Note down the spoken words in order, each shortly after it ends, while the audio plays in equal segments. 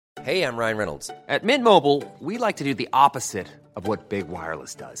Hey, I'm Ryan Reynolds. At Mint Mobile, we like to do the opposite of what Big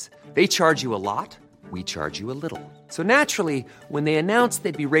Wireless does. They charge you a lot, we charge you a little. So naturally, when they announced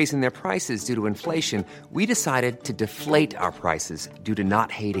they'd be raising their prices due to inflation, we decided to deflate our prices due to not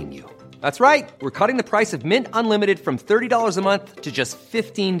hating you. That's right. We're cutting the price of Mint Unlimited from $30 a month to just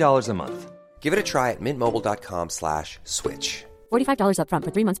 $15 a month. Give it a try at mintmobile.com/switch. $45 up front for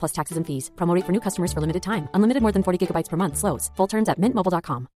 3 months plus taxes and fees. Promo rate for new customers for limited time. Unlimited more than 40 gigabytes per month. Slows full terms at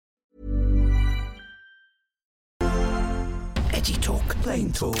mintmobile.com. Edgy talk, plain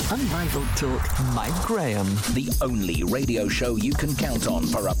talk, unrivaled talk. Mike Graham, the only radio show you can count on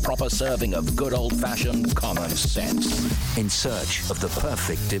for a proper serving of good old-fashioned common sense. In search of the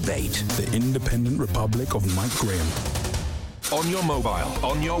perfect debate. The Independent Republic of Mike Graham. On your mobile,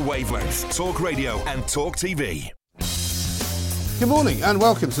 on your wavelength, Talk Radio and Talk TV. Good morning and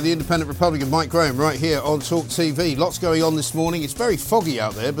welcome to the Independent Republic of Mike Graham right here on Talk TV. Lots going on this morning. It's very foggy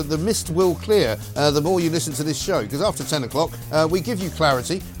out there, but the mist will clear the more you listen to this show, because after 10 o'clock we give you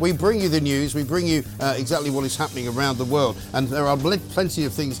clarity, we bring you the news, we bring you exactly what is happening around the world, and there are plenty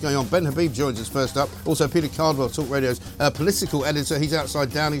of things going on. Ben Habib joins us first up. Also Peter Cardwell, Talk Radio's political editor. He's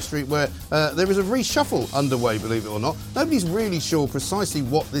outside Downing Street where there is a reshuffle underway, believe it or not. Nobody's really sure precisely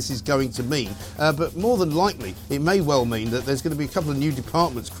what this is going to mean, but more than likely it may well mean that there's going to be a couple of new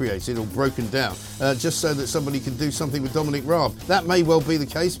departments created or broken down just so that somebody can do something with Dominic Raab. That may well be the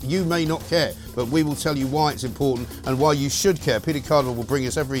case. You may not care, but we will tell you why it's important and why you should care. Peter Cardwell will bring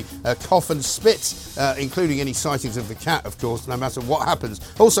us every cough and spit, including any sightings of the cat, of course, no matter what happens.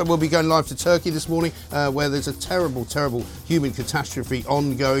 Also, we'll be going live to Turkey this morning where there's a terrible, terrible human catastrophe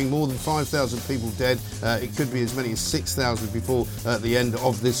ongoing. More than 5,000 people dead. It could be as many as 6,000 before the end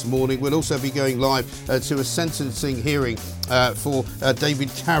of this morning. We'll also be going live to a sentencing hearing for David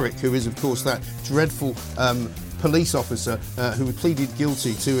Carrick, who is, of course, that dreadful police officer who pleaded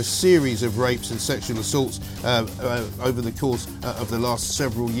guilty to a series of rapes and sexual assaults over the course of the last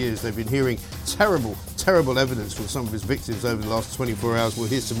several years. They've been hearing terrible evidence from some of his victims over the last 24 hours. We'll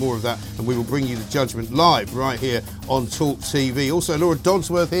hear some more of that, and we will bring you the judgment live right here on Talk TV. Also, Laura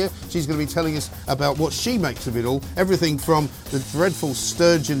Dodsworth here. She's going to be telling us about what she makes of it all. Everything from the dreadful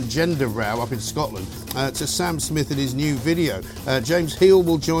Sturgeon gender row up in Scotland to Sam Smith and his new video. James Heal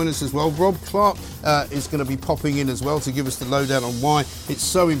will join us as well. Rob Clark is going to be popping in as well to give us the lowdown on why it's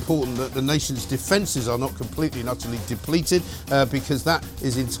so important that the nation's defences are not completely and utterly depleted, because that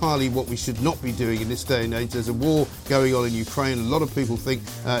is entirely what we should not be doing in this day and age. There's a war going on in Ukraine. A lot of people think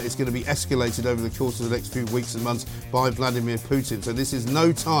it's going to be escalated over the course of the next few weeks and months by Vladimir Putin. So this is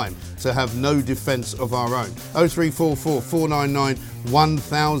no time to have no defence of our own. 0344 499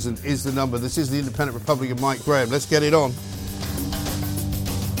 1000 is the number. This is the Independent Republic of Mike Graham. Let's get it on.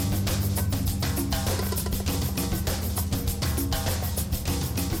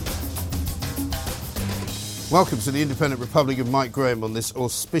 Welcome to the Independent Republic of Mike Graham on this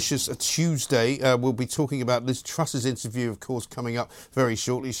auspicious Tuesday. We'll be talking about Liz Truss's interview, of course, coming up very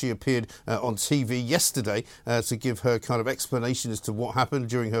shortly. She appeared on TV yesterday to give her kind of explanation as to what happened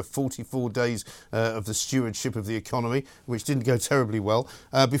during her 44 days of the stewardship of the economy, which didn't go terribly well.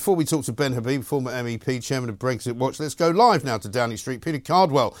 Before we talk to Ben Habib, former MEP, chairman of Brexit Watch, let's go live now to Downing Street. Peter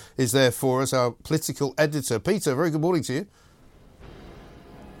Cardwell is there for us, our political editor. Peter, very good morning to you.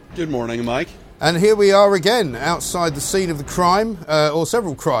 Good morning, Mike. And here we are again, outside the scene of the crime, or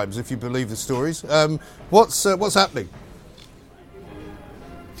several crimes, if you believe the stories. What's happening?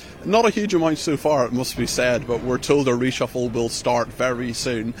 Not a huge amount so far, it must be said, but we're told a reshuffle will start very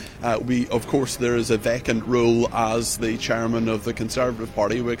soon. Of course, there is a vacant role as the chairman of the Conservative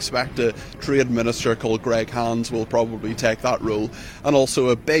Party. We expect a trade minister called Greg Hands will probably take that role. And also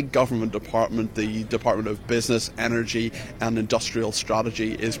a big government department, the Department of Business, Energy and Industrial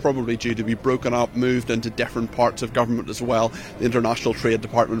Strategy, is probably due to be broken up, moved into different parts of government as well. The International Trade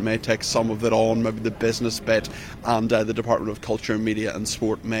Department may take some of it on, maybe the business bit, and the Department of Culture, Media and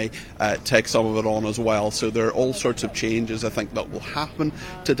Sport may take some of it on as well. So there are all sorts of changes, I think, that will happen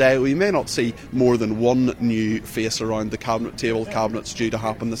today. We may not see more than one new face around the cabinet table. Cabinet's due to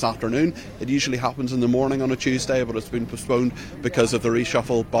happen this afternoon. It usually happens in the morning on a Tuesday, but it's been postponed because of the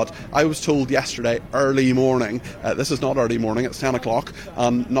reshuffle. But I was told yesterday, early morning, this is not early morning, it's 10 o'clock,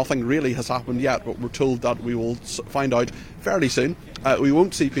 and nothing really has happened yet, but we're told that we will find out fairly soon. We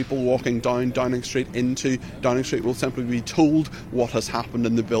won't see people walking down Downing Street into Downing Street. We'll simply be told what has happened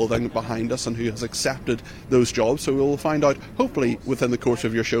in the building building behind us and who has accepted those jobs. So we'll find out, hopefully, within the course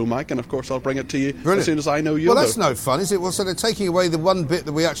of your show, Mike, and of course I'll bring it to you as soon as I know you'll Well, that's no fun, is it? Well, so they're taking away the one bit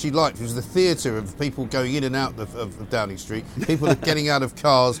that we actually liked, which was the theatre of people going in and out of Downing Street, people getting out of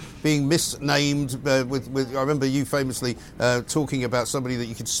cars, being misnamed. With I remember you famously talking about somebody that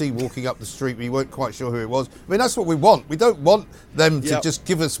you could see walking up the street, but you weren't quite sure who it was. I mean, that's what we want. We don't want them to just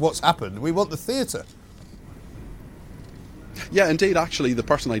give us what's happened. We want the theatre. Yeah, indeed, actually, the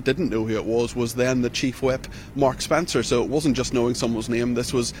person I didn't know who it was then the Chief Whip, Mark Spencer. So it wasn't just knowing someone's name.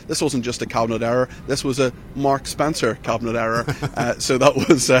 This wasn't just a cabinet error. This was a Mark Spencer cabinet error. So that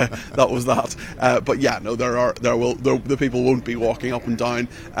was that. But yeah, no, the people won't be walking up and down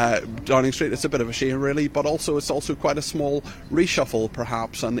Downing Street. It's a bit of a shame, really, but also it's also quite a small reshuffle,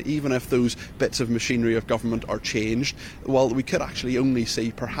 perhaps. And even if those bits of machinery of government are changed, well, we could actually only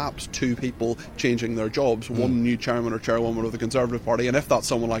see perhaps 2 people changing their jobs. One new chairman or chairwoman of the Conservative Party, and if that's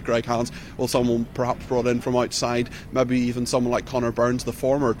someone like Greg Hands, well, someone perhaps brought in from outside, maybe even someone like Conor Burns, the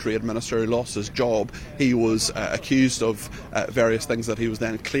former Trade Minister who lost his job. He was accused of various things that he was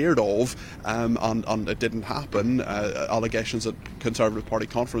then cleared of, and it didn't happen, allegations at Conservative Party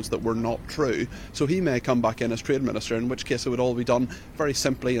conference that were not true. So he may come back in as Trade Minister, in which case it would all be done very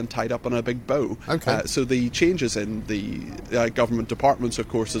simply and tied up in a big bow. Okay. So the changes in the government departments, of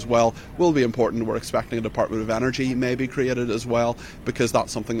course, as well, will be important. We're expecting a Department of Energy may be created as well, because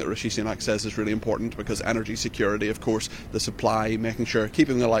that's something that Rishi Sunak says is really important, because energy security, of course, the supply, making sure,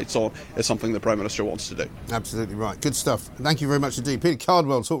 keeping the lights on, is something the Prime Minister wants to do. Absolutely right. Good stuff. Thank you very much indeed. Peter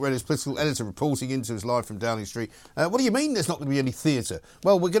Cardwell, Talk Radio's political editor, reporting into us live from Downing Street. What do you mean there's not going to be any theatre?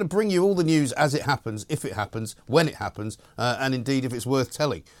 Well, we're going to bring you all the news as it happens, if it happens, when it happens, and indeed if it's worth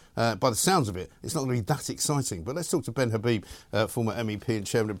telling. By the sounds of it, it's not going to be that exciting. But let's talk to Ben Habib, former MEP and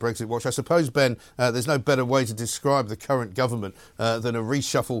chairman of Brexit Watch. I suppose, Ben, there's no better way to describe the current government than a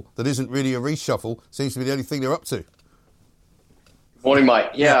reshuffle that isn't really a reshuffle. Seems to be the only thing they're up to. Morning,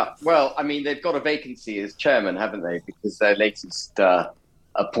 Mike. Yeah, well, I mean, they've got a vacancy as chairman, haven't they? Because their latest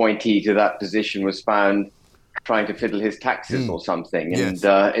appointee to that position was found trying to fiddle his taxes or something. Yes.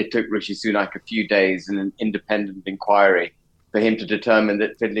 And it took Rishi Sunak a few days and an independent inquiry for him to determine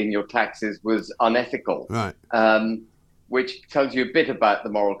that fiddling your taxes was unethical. Right. Which tells you a bit about the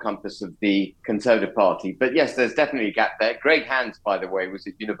moral compass of the Conservative Party. But yes, there's definitely a gap there. Greg Hands, by the way, was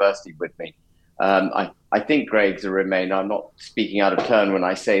at university with me. I think Greg's a Remainer. I'm not speaking out of turn when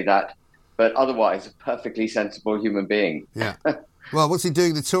I say that, but otherwise a perfectly sensible human being. Yeah. Well, what's he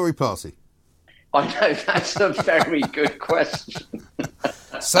doing in the Tory party? I know, that's a very good question.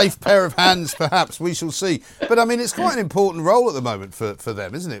 Safe pair of hands, perhaps. We shall see. But, I mean, it's quite an important role at the moment for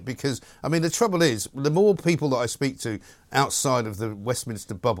them, isn't it? Because, I mean, the trouble is, the more people that I speak to outside of the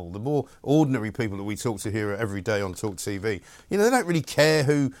Westminster bubble, the more ordinary people that we talk to here every day on Talk TV, you know, they don't really care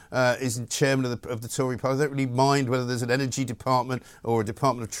who is chairman of the Tory party. They don't really mind whether there's an energy department or a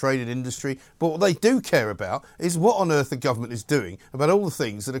department of trade and industry. But what they do care about is what on earth the government is doing about all the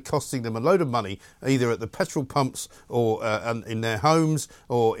things that are costing them a load of money, either at the petrol pumps or in their homes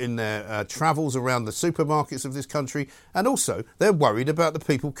or in their travels around the supermarkets of this country. And also, they're worried about the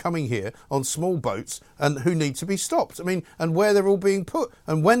people coming here on small boats and who need to be stopped. I mean, and where they're all being put,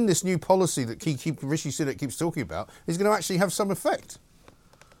 and when this new policy that Rishi Sunak keeps talking about is going to actually have some effect.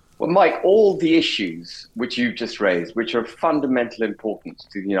 Well, Mike, all the issues which you've just raised, which are of fundamental importance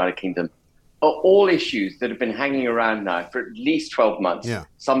to the United Kingdom, are all issues that have been hanging around now for at least 12 months,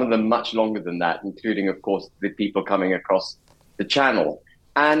 some of them much longer than that, including, of course, the people coming across the Channel.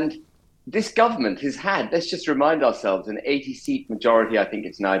 And this government has had, let's just remind ourselves, an 80-seat majority. I think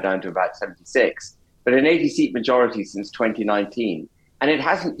it's now down to about 76. But an 80-seat majority since 2019. And it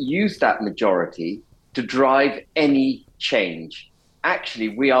hasn't used that majority to drive any change. Actually,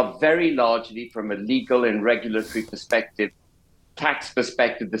 we are very largely, from a legal and regulatory perspective, tax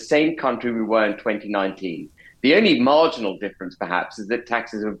perspective, the same country we were in 2019. The only marginal difference, perhaps, is that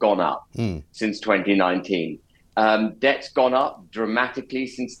taxes have gone up since 2019. Debt's gone up dramatically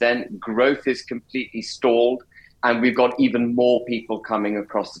since then. Growth is completely stalled. And we've got even more people coming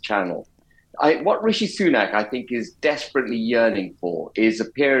across the Channel. What Rishi Sunak, I think, is desperately yearning for is a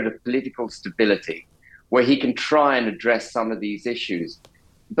period of political stability where he can try and address some of these issues.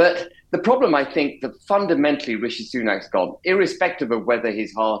 But the problem, I think, that fundamentally Rishi Sunak's got, irrespective of whether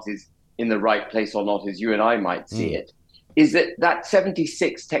his heart is in the right place or not, as you and I might see it, is that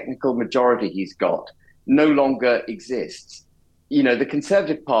 76 technical majority he's got no longer exists. You know, the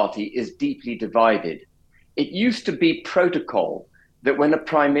Conservative Party is deeply divided. It used to be protocol that when a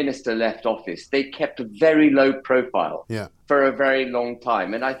prime minister left office, they kept a very low profile for a very long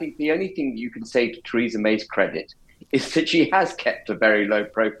time. And I think the only thing you can say to Theresa May's credit is that she has kept a very low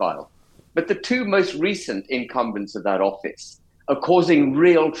profile. But the two most recent incumbents of that office are causing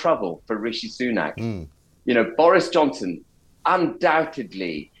real trouble for Rishi Sunak. You know, Boris Johnson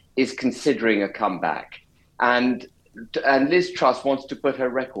undoubtedly is considering a comeback, and Liz Truss wants to put her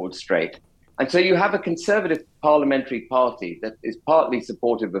record straight. And so you have a Conservative parliamentary party that is partly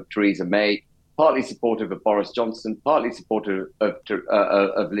supportive of Theresa May, partly supportive of Boris Johnson, partly supportive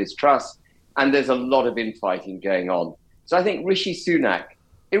of Liz Truss, and there's a lot of infighting going on. So I think Rishi Sunak,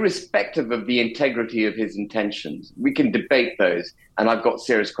 irrespective of the integrity of his intentions, we can debate those, and I've got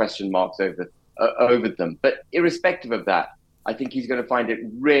serious question marks over them. But irrespective of that, I think he's going to find it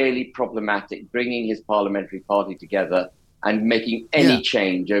really problematic bringing his parliamentary party together and making any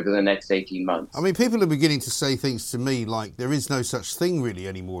change over the next 18 months. I mean, people are beginning to say things to me like there is no such thing really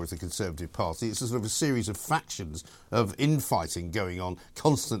anymore as a Conservative Party. It's a sort of a series of factions of infighting going on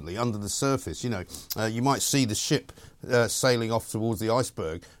constantly under the surface. You know, you might see the ship sailing off towards the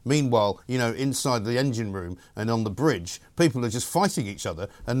iceberg. Meanwhile, you know, inside the engine room and on the bridge, people are just fighting each other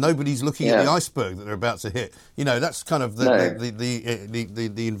and nobody's looking at the iceberg that they're about to hit. You know, that's kind of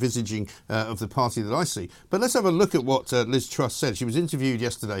the envisaging of the party that I see. But let's have a look at what Liz Truss said. She was interviewed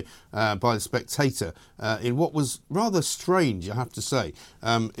yesterday by The Spectator in what was rather strange, I have to say.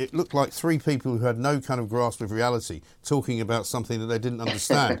 It looked like three people who had no kind of grasp of reality talking about something that they didn't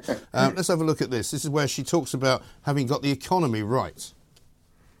understand. Let's have a look at this. This is where she talks about having got the economy right.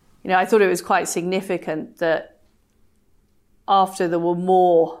 You know, I thought it was quite significant that after there were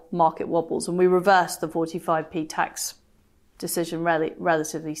more market wobbles and we reversed the 45p tax decision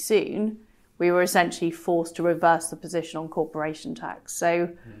relatively soon, we were essentially forced to reverse the position on corporation tax. So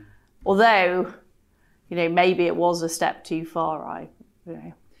although, you know, maybe it was a step too far,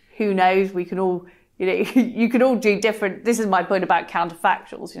 who knows, we can all, you know, you can all do different, this is my point about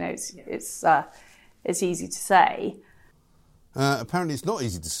counterfactuals, you know, it's easy to say. Apparently it's not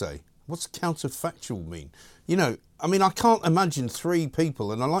easy to say. What's counterfactual mean? You know, I mean, I can't imagine three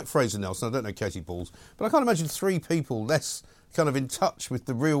people, and I like Fraser Nelson, I don't know Katie Balls, but I can't imagine three people less kind of in touch with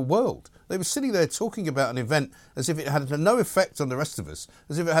the real world. They were sitting there talking about an event as if it had no effect on the rest of us,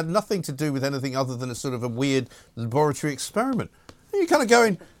 as if it had nothing to do with anything other than a sort of a weird laboratory experiment. You're kind of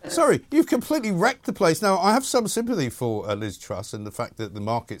going, sorry, you've completely wrecked the place. Now, I have some sympathy for Liz Truss and the fact that the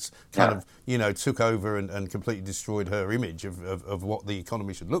markets kind of, you know, took over and completely destroyed her image of what the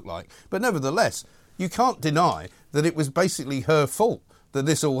economy should look like. But nevertheless, you can't deny that it was basically her fault that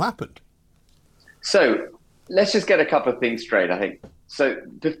this all happened. So let's just get a couple of things straight, I think. So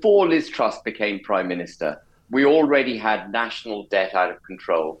before Liz Truss became Prime Minister, we already had national debt out of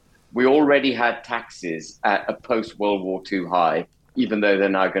control. We already had taxes at a post-World War II high, even though they're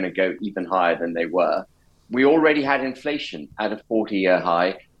now going to go even higher than they were. We already had inflation at a 40-year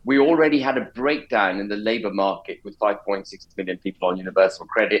high. We already had a breakdown in the labour market with 5.6 million people on universal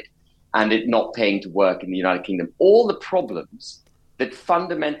credit and it not paying to work in the United Kingdom. All the problems that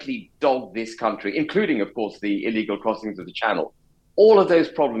fundamentally dog this country, including, of course, the illegal crossings of the Channel, all of those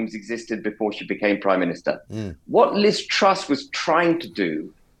problems existed before she became Prime Minister. What Liz Truss was trying to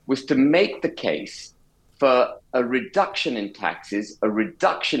do was to make the case for a reduction in taxes, a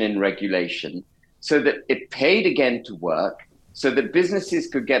reduction in regulation, so that it paid again to work, so that businesses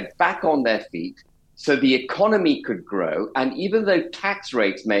could get back on their feet, so the economy could grow. And even though tax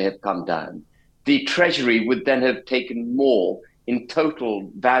rates may have come down, the Treasury would then have taken more in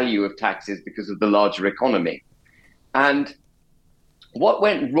total value of taxes because of the larger economy. And what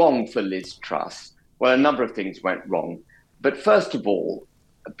went wrong for Liz Truss? Well, a number of things went wrong. But first of all,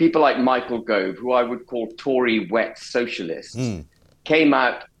 people like Michael Gove, who I would call Tory wet socialists, came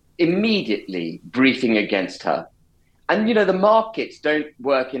out immediately briefing against her. And, you know, the markets don't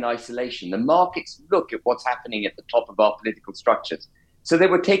work in isolation. The markets look at what's happening at the top of our political structures. So they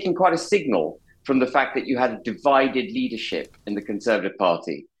were taking quite a signal from the fact that you had a divided leadership in the Conservative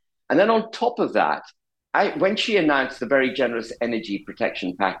Party. And then on top of that, when she announced the very generous energy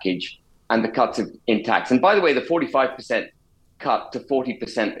protection package and the cuts in tax, and by the way, the 45% cut to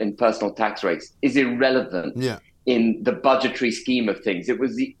 40% in personal tax rates is irrelevant in the budgetary scheme of things. It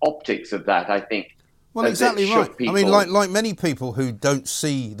was the optics of that, I think. Well, exactly right. People. I mean, like many people who don't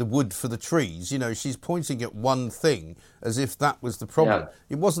see the wood for the trees, you know, she's pointing at one thing as if that was the problem.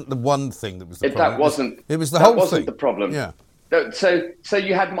 It wasn't the one thing that was the problem. It was the whole thing. That wasn't the problem. Yeah. So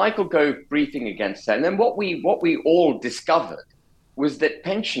you had Michael Gove briefing against her. And then what we all discovered was that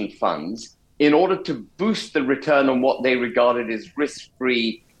pension funds, in order to boost the return on what they regarded as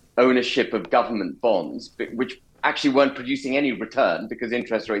risk-free ownership of government bonds, which actually weren't producing any return because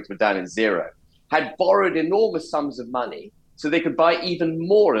interest rates were down at zero, had borrowed enormous sums of money so they could buy even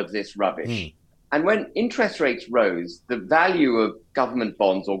more of this rubbish. And when interest rates rose, the value of government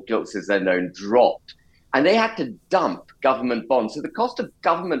bonds, or gilts as they're known, dropped. And they had to dump government bonds. So the cost of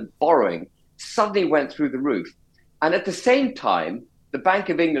government borrowing suddenly went through the roof. And at the same time, the Bank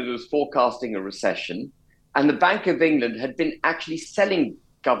of England was forecasting a recession. And the Bank of England had been actually selling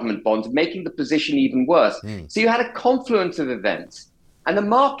government bonds, making the position even worse. So you had a confluence of events. And the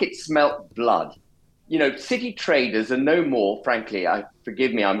market smelt blood. You know, city traders are no more, frankly,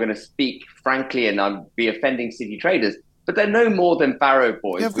 forgive me, I'm going to speak frankly and I'll be offending city traders, but they're no more than barrow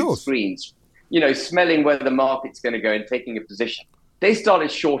boys with screens, you know, smelling where the market's going to go and taking a position. They started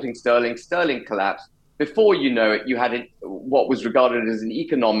shorting sterling. Sterling collapsed. Before you know it, you had what was regarded as an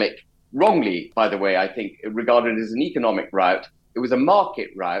economic, wrongly, by the way, I think, regarded as an economic rout. It was a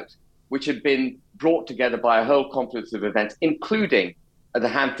market rout, which had been brought together by a whole confluence of events, including the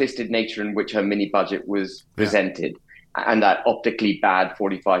ham-fisted nature in which her mini budget was presented, and that optically bad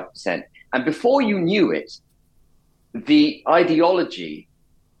 45%. And before you knew it, the ideology,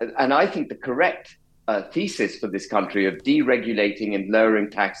 and I think the correct thesis for this country of deregulating and lowering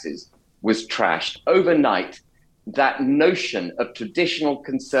taxes was trashed. Overnight, that notion of traditional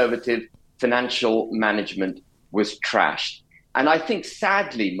conservative financial management was trashed. And I think,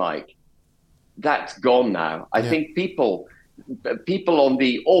 sadly, Mike, that's gone now. I think people on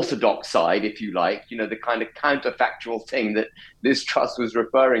the orthodox side, if you like, you know, the kind of counterfactual thing that Liz Truss was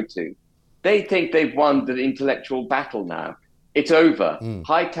referring to, they think they've won the intellectual battle now. It's over.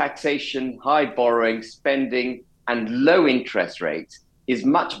 High taxation, high borrowing, spending, and low interest rates is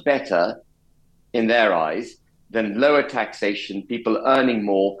much better in their eyes than lower taxation, people earning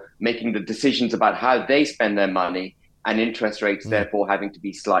more, making the decisions about how they spend their money, and interest rates therefore having to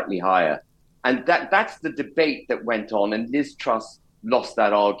be slightly higher. And that's the debate that went on, and Liz Truss lost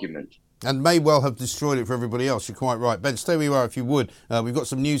that argument. And may well have destroyed it for everybody else. You're quite right. Ben, stay where you are if you would. We've got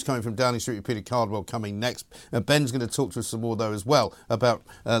some news coming from Downing Street with Peter Cardwell coming next. Ben's going to talk to us some more, though, as well, about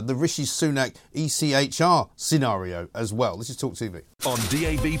the Rishi Sunak ECHR scenario as well. This is Talk TV. On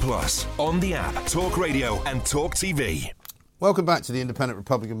DAB+, on the app, Talk Radio and Talk TV. Welcome back to the Independent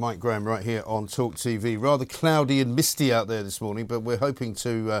Republican, Mike Graham, right here on Talk TV. Rather cloudy and misty out there this morning, but we're hoping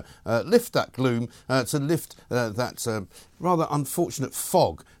to lift that gloom, to lift that rather unfortunate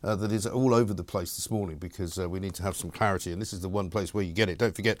fog that is all over the place this morning, because we need to have some clarity, and this is the one place where you get it.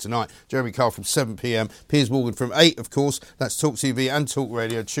 Don't forget tonight, Jeremy Kyle from 7 p.m, Piers Morgan from 8, of course. That's Talk TV and Talk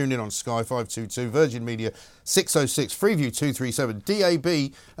Radio. Tune in on Sky 522, Virgin Media 606, Freeview 237,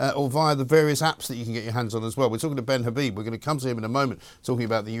 DAB, or via the various apps that you can get your hands on as well. We're talking to Ben Habib. We're going to come to him in a moment, talking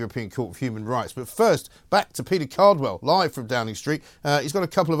about the European Court of Human Rights. But first, back to Peter Cardwell, live from Downing Street. He's got a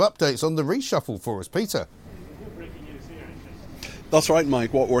couple of updates on the reshuffle for us. Peter. That's right,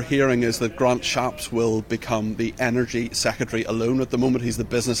 Mike. What we're hearing is that Grant Shapps will become the Energy Secretary alone. At the moment, he's the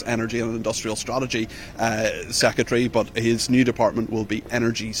Business, Energy and Industrial Strategy Secretary, but his new department will be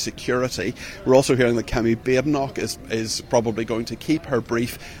Energy Security. We're also hearing that Kemi Badenoch is probably going to keep her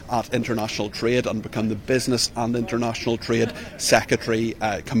brief at International Trade and become the Business and International Trade Secretary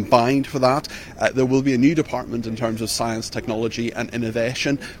combined for that. There will be a new department in terms of science, technology and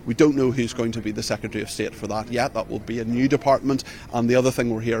innovation. We don't know who's going to be the Secretary of State for that yet. That will be a new department. And the other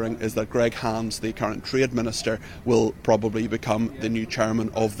thing we're hearing is that Greg Hands, the current Trade Minister, will probably become the new chairman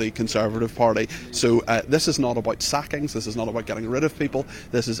of the Conservative Party. So this is not about sackings, this is not about getting rid of people,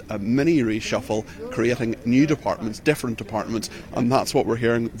 this is a mini reshuffle, creating new departments, different departments, and that's what we're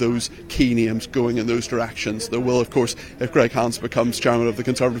hearing, those key names going in those directions. There will, of course, if Greg Hands becomes chairman of the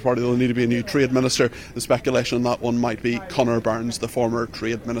Conservative Party, there will need to be a new Trade Minister. The speculation on that one might be Conor Burns, the former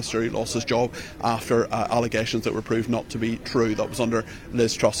Trade Minister who lost his job after allegations that were proved not to be true. That was under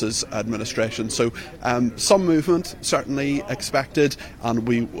Liz Truss's administration. So some movement certainly expected, and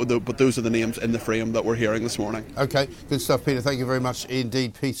but those are the names in the frame that we're hearing this morning. OK, good stuff, Peter. Thank you very much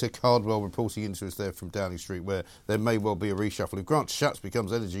indeed. Peter Cardwell reporting into us there from Downing Street, where there may well be a reshuffle. If Grant Shapps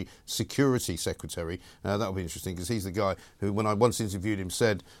becomes Energy Security Secretary, that'll be interesting, because he's the guy who, when I once interviewed him,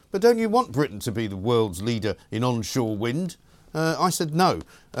 said, "But don't you want Britain to be the world's leader in onshore wind?" I said no.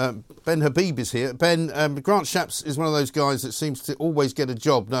 Ben Habib is here. Ben, Grant Shapps is one of those guys that seems to always get a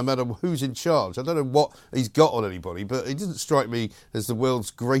job no matter who's in charge. I don't know what he's got on anybody, but he doesn't strike me as the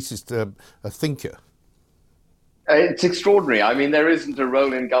world's greatest thinker. It's extraordinary. I mean, there isn't a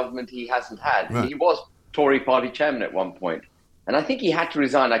role in government he hasn't had. Right. He was Tory party chairman at one point, and I think he had to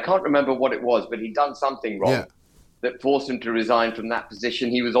resign. I can't remember what it was, but he'd done something wrong that forced him to resign from that position.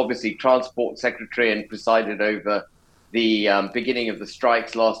 He was obviously Transport Secretary and presided over the beginning of the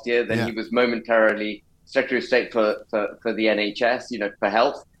strikes last year. Then he was momentarily Secretary of State for the NHS, for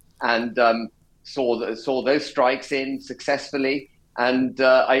health, and saw those strikes in successfully. And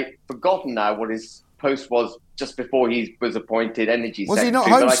I've forgotten now what his post was just before he was appointed energy secretary. Was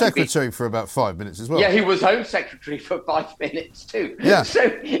he not Home Secretary for about 5 minutes as well? Yeah, he was Home Secretary for 5 minutes too. Yeah. So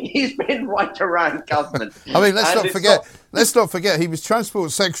he's been right around government. I mean, let's not forget he was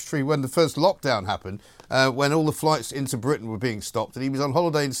Transport Secretary when the first lockdown happened, when all the flights into Britain were being stopped, and he was on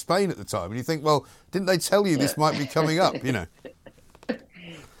holiday in Spain at the time. And you think, well, didn't they tell you this might be coming up, you know?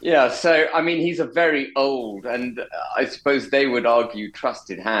 Yeah, so, I mean, he's a very old and I suppose they would argue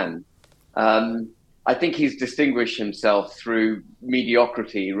trusted hand. I think he's distinguished himself through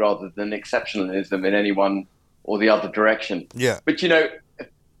mediocrity rather than exceptionalism in any one or the other direction. Yeah. But, you know,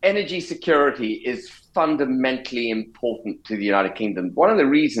 energy security is fundamentally important to the United Kingdom. One of the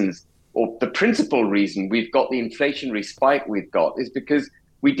reasons, or the principal reason we've got the inflationary spike we've got is because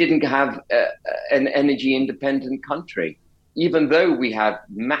we didn't have an energy independent country. Even though we have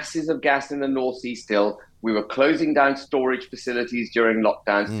masses of gas in the North Sea still, we were closing down storage facilities during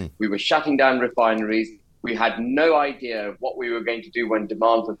lockdowns. We were shutting down refineries. We had no idea of what we were going to do when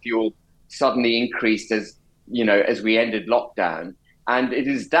demand for fuel suddenly increased as we ended lockdown. And it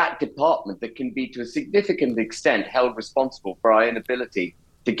is that department that can be, to a significant extent, held responsible for our inability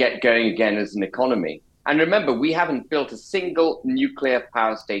to get going again as an economy. And remember, we haven't built a single nuclear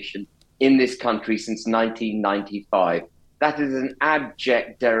power station in this country since 1995. That is an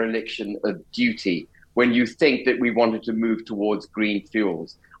abject dereliction of duty when you think that we wanted to move towards green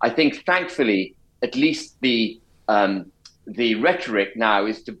fuels. I think, thankfully, at least the rhetoric now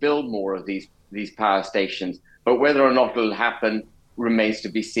is to build more of these power stations. But whether or not it'll happen remains to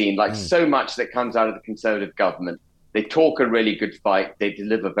be seen. Like so much that comes out of the Conservative government, they talk a really good fight, they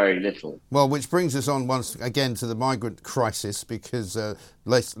deliver very little. Well, which brings us on once again to the migrant crisis, because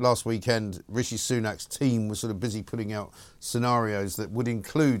last weekend Rishi Sunak's team was sort of busy putting out scenarios that would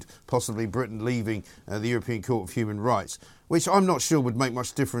include possibly Britain leaving the European Court of Human Rights, which I'm not sure would make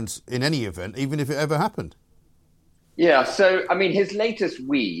much difference in any event, even if it ever happened. Yeah, so, I mean, his latest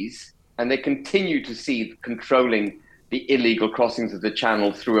wheeze, and they continue to see controlling the illegal crossings of the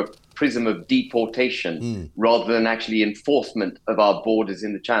Channel through a prism of deportation rather than actually enforcement of our borders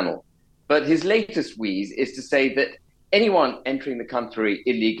in the Channel. But his latest wheeze is to say that anyone entering the country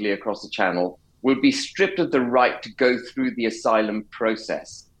illegally across the Channel will be stripped of the right to go through the asylum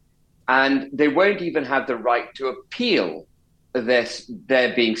process. And they won't even have the right to appeal their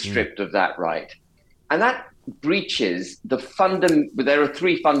being stripped of that right. And that breaches there are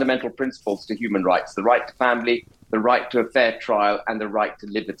three fundamental principles to human rights: the right to family, the right to a fair trial, and the right to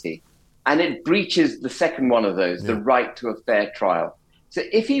liberty. And it breaches the second one of those, the right to a fair trial. So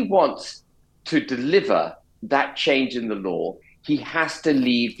if he wants to deliver that change in the law, he has to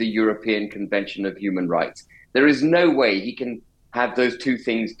leave the European Convention of Human Rights. There is no way he can have those two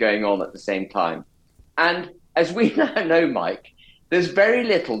things going on at the same time. And as we now know, Mike, there's very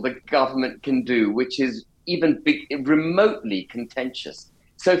little the government can do which is even remotely contentious.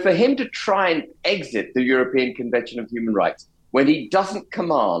 So for him to try and exit the European Convention of Human Rights when he doesn't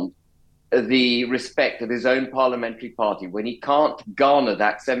command the respect of his own parliamentary party, when he can't garner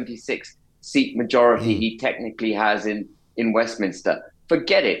that 76-seat majority he technically has in Westminster,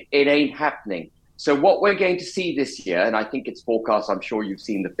 forget it. It ain't happening. So what we're going to see this year, and I think it's forecast, I'm sure you've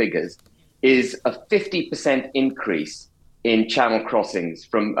seen the figures, is a 50% increase in Channel crossings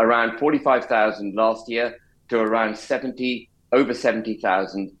from around 45,000 last year to around over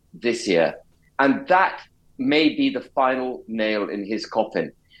 70,000 this year. And that may be the final nail in his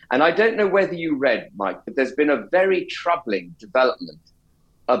coffin. And I don't know whether you read, Mike, but there's been a very troubling development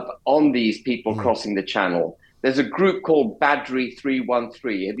on these people crossing the Channel. There's a group called Badri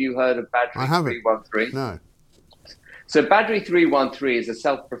 313. Have you heard of Badri 313? No. So Badri 313 is a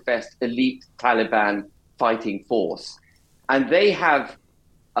self-professed elite Taliban fighting force. And they have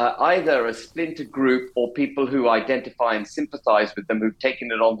either a splinter group or people who identify and sympathize with them who've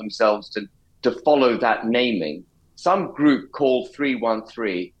taken it on themselves to follow that naming. Some group called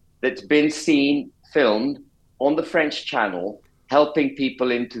 313 that's been seen, filmed on the French Channel, helping people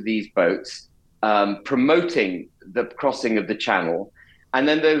into these boats, promoting the crossing of the Channel. And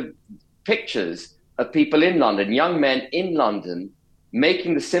then there are pictures of people in London, young men in London,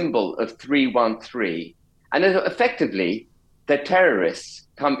 making the symbol of 313. And effectively, they're terrorists.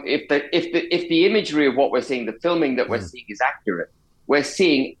 If the imagery of what we're seeing, the filming that we're seeing is accurate, we're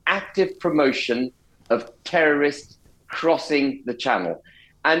seeing active promotion of terrorists crossing the Channel.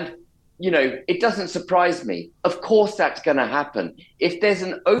 And, it doesn't surprise me. Of course that's going to happen. If there's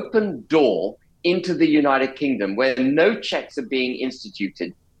an open door into the United Kingdom where no checks are being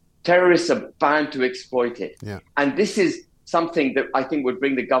instituted, terrorists are bound to exploit it. And this is something that I think would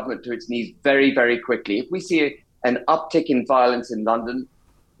bring the government to its knees very, very quickly. If we see an uptick in violence in London.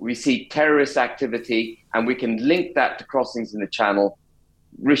 We see terrorist activity, and we can link that to crossings in the Channel.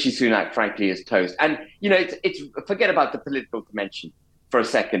 Rishi Sunak, frankly, is toast. And, it's forget about the political dimension for a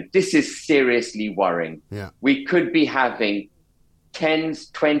second. This is seriously worrying. Yeah. We could be having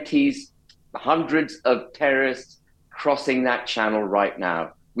tens, 20s, hundreds of terrorists crossing that Channel right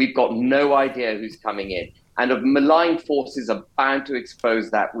now. We've got no idea who's coming in. And of malign forces are bound to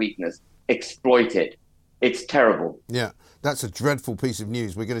expose that weakness, exploit it. It's terrible. Yeah. That's a dreadful piece of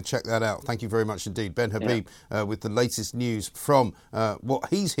news. We're going to check that out. Thank you very much indeed. Ben Habib with the latest news from what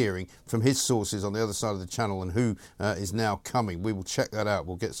he's hearing from his sources on the other side of the Channel and who is now coming. We will check that out.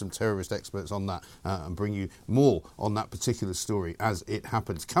 We'll get some terrorist experts on that and bring you more on that particular story as it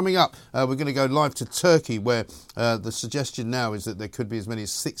happens. Coming up, we're going to go live to Turkey, where the suggestion now is that there could be as many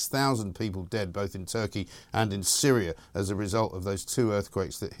as 6,000 people dead, both in Turkey and in Syria, as a result of those 2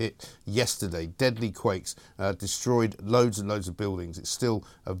 earthquakes that hit yesterday. Deadly quakes destroyed loads and loads of buildings. It's still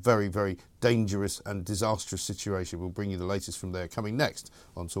a very, very dangerous and disastrous situation. We'll bring you the latest from there coming next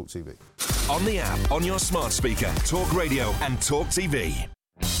on Talk TV. On the app, on your smart speaker, Talk Radio and Talk TV.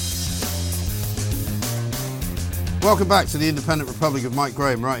 Welcome back to the Independent Republic of Mike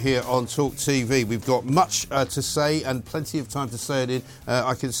Graham right here on Talk TV. We've got much to say and plenty of time to say it in.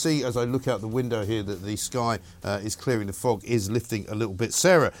 I can see as I look out the window here that the sky is clearing, the fog is lifting a little bit.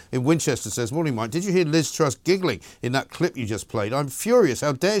 Sarah in Winchester says, morning Mike, did you hear Liz Truss giggling in that clip you just played? I'm furious,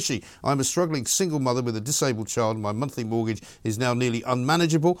 how dare she? I'm a struggling single mother with a disabled child and my monthly mortgage is now nearly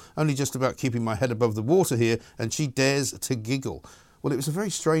unmanageable, only just about keeping my head above the water here, and she dares to giggle. Well, it was a very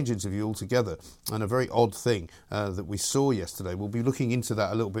strange interview altogether and a very odd thing that we saw yesterday. We'll be looking into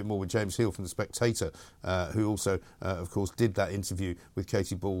that a little bit more with James Hill from The Spectator, who also, of course, did that interview with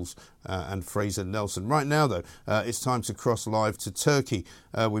Katie Balls and Fraser Nelson. Right now, though, it's time to cross live to Turkey.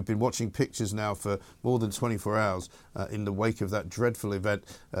 We've been watching pictures now for more than 24 hours in the wake of that dreadful event,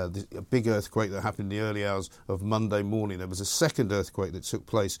 the big earthquake that happened in the early hours of Monday morning. There was a second earthquake that took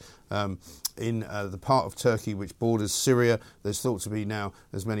place in the part of Turkey which borders Syria. There's thought to be now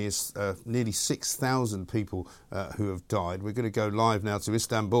as many as nearly 6,000 people who have died. We're going to go live now to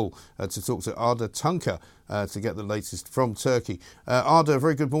Istanbul to talk to Arda Tunker to get the latest from Turkey. Arda, a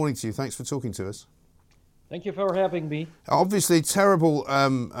very good morning to you. Thanks for talking to us. Thank you for having me. Obviously, terrible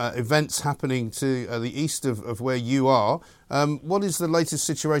events happening to the east of where you are. What is the latest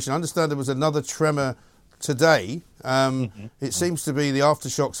situation? I understand there was another tremor today. It seems to be the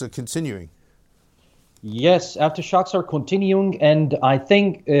aftershocks are continuing. Yes, aftershocks are continuing, and I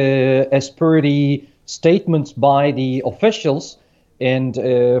think as per the statements by the officials and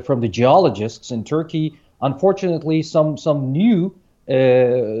from the geologists in Turkey, unfortunately some new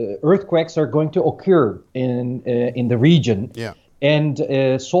earthquakes are going to occur in the region. Yeah. And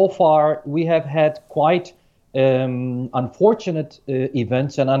so far we have had quite unfortunate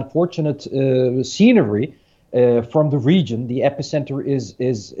events and unfortunate scenery from the region. The epicenter is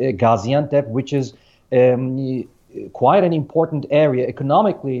Gaziantep, which is quite an important area,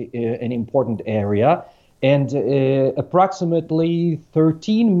 economically an important area, and approximately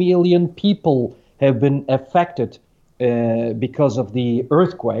 13 million people have been affected because of the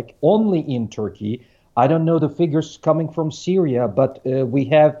earthquake only in Turkey. I don't know the figures coming from Syria, but we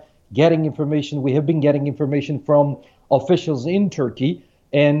have been getting information from officials in Turkey,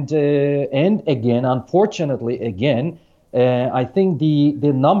 and again, unfortunately, I think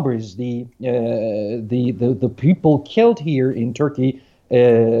the numbers, the people killed here in Turkey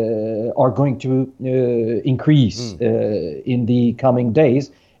are going to increase in the coming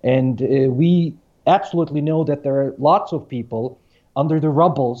days, and we absolutely know that there are lots of people under the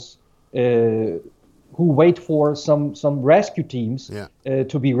rubbles who wait for some rescue teams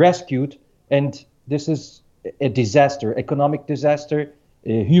to be rescued, and this is a disaster, economic disaster,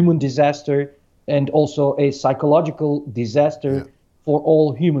 a human disaster, and also a psychological disaster for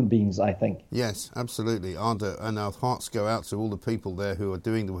all human beings, I think. Yes, absolutely. And our hearts go out to all the people there who are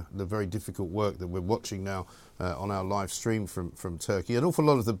doing the very difficult work that we're watching now on our live stream from Turkey. An awful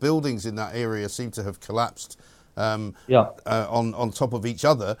lot of the buildings in that area seem to have collapsed on top of each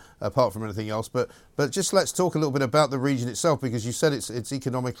other, apart from anything else. But just let's talk a little bit about the region itself, because you said it's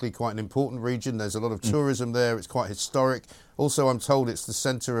economically quite an important region. There's a lot of tourism there. It's quite historic. Also, I'm told it's the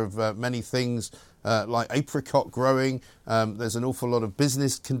centre of many things like apricot growing. There's an awful lot of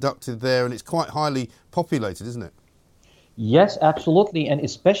business conducted there, and it's quite highly populated, isn't it? Yes, absolutely. And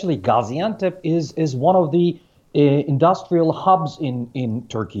especially Gaziantep is one of the industrial hubs in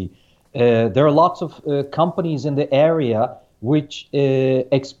Turkey. There are lots of companies in the area which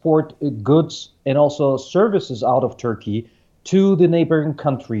export goods and also services out of Turkey to the neighboring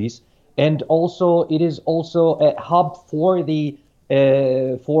countries. and also it is also a hub for the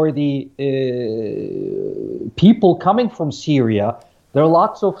people coming from Syria. There are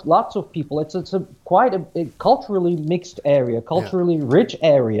lots of people. It's quite a culturally mixed area, culturally rich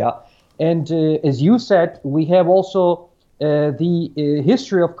area, and as you said, we have also the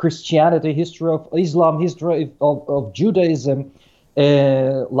history of Christianity, history of Islam, history of Judaism.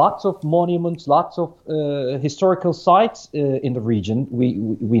 Lots of monuments, lots of historical sites in the region.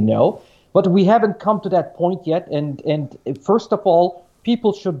 We know, but we haven't come to that point yet. And first of all,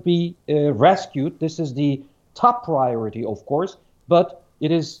 people should be rescued. This is the top priority, of course. But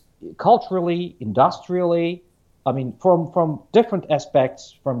it is culturally, industrially, I mean, from different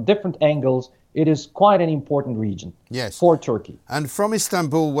aspects, from different angles, it is quite an important region for Turkey. And from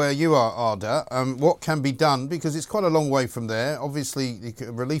Istanbul, where you are, Arda, what can be done? Because it's quite a long way from there. Obviously,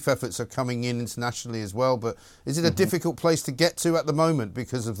 the relief efforts are coming in internationally as well. But is it a difficult place to get to at the moment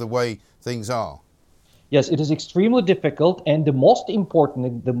because of the way things are? Yes, it is extremely difficult. And the most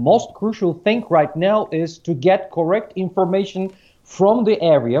important, the most crucial thing right now is to get correct information from the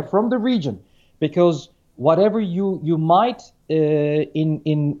area, from the region. Because whatever you might,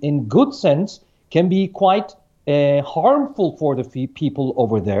 in good sense, can be quite harmful for the people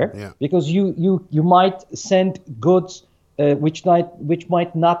over there, because you might send goods which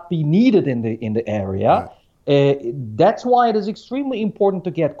might not be needed in the area. That's why it is extremely important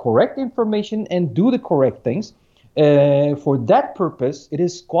to get correct information and do the correct things. For that purpose, it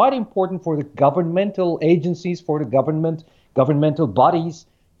is quite important for the governmental agencies, for the governmental bodies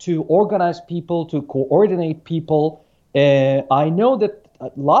to organize people, to coordinate people. I know that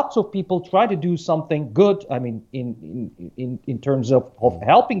lots of people try to do something good, I mean, in terms of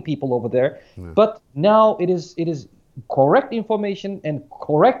helping people over there. But now it is correct information and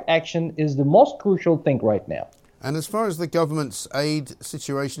correct action is the most crucial thing right now. And as far as the government's aid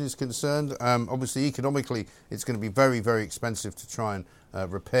situation is concerned, obviously economically it's going to be very, very expensive to try and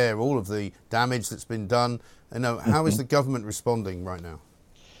repair all of the damage that's been done. How is the government responding right now?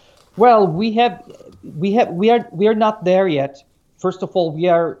 Well, we are not there yet. First of all, we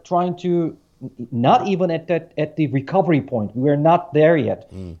are trying to not even at the recovery point. We are not there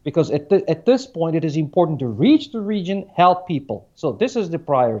yet because at this point it is important to reach the region, help people. So this is the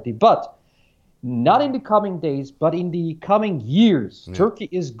priority. But not in the coming days, but in the coming years, Turkey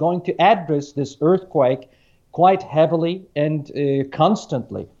is going to address this earthquake quite heavily and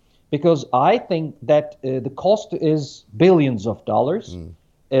constantly, because I think that the cost is billions of dollars.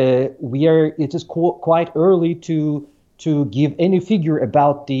 It is quite early to give any figure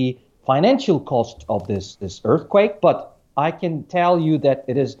about the financial cost of this earthquake, but I can tell you that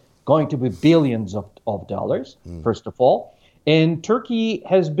it is going to be billions of dollars, first of all. And Turkey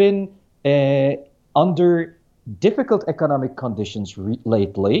has been under difficult economic conditions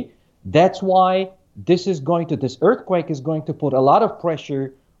lately. That's why this earthquake is going to put a lot of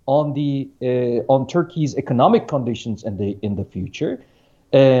pressure on Turkey's economic conditions in the future.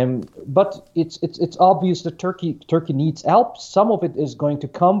 But it's obvious that Turkey needs help. Some of it is going to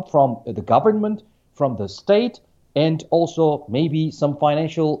come from the government, from the state, and also maybe some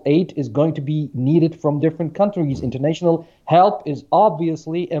financial aid is going to be needed from different countries. International help is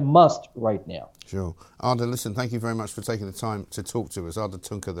obviously a must right now. Sure. Arda, listen, thank you very much for taking the time to talk to us. Arda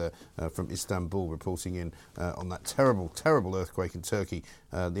Tuncer there from Istanbul, reporting in on that terrible, terrible earthquake in Turkey.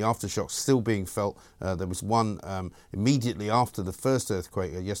 The aftershocks still being felt. There was one immediately after the first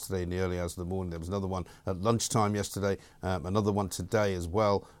earthquake yesterday in the early hours of the morning. There was another one at lunchtime yesterday, another one today as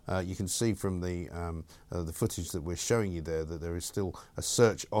well. You can see from the footage that we're showing you there that there is still a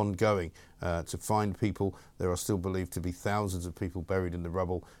search ongoing to find people. There are still believed to be thousands of people buried in the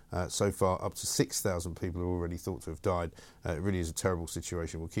rubble. So far, up to 6,000 people are already thought to have died. It really is a terrible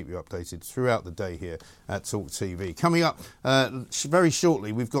situation. We'll keep you updated throughout the day here at Talk TV. Coming up very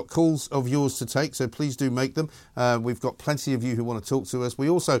shortly, we've got calls of yours to take, so please do make them. We've got plenty of you who want to talk to us. We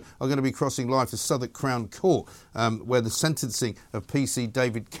also are going to be crossing live to Southwark Crown Court, where the sentencing of PC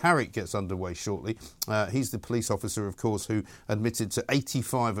David Carrick gets underway shortly. He's the police officer, of course, who admitted to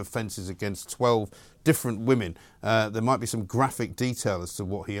 85 offences against 12 different women. There might be some graphic detail as to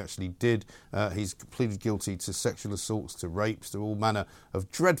what he actually did. He's pleaded guilty to sexual assaults, to rapes, to all manner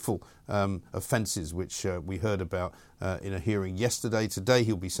of dreadful offences, which we heard about in a hearing yesterday. Today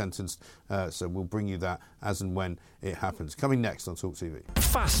he'll be sentenced, so we'll bring you that as and when it happens. Coming next on Talk TV.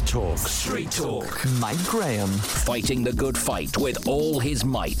 Fast Talk, Street Talk. Mike Graham. Fighting the good fight with all his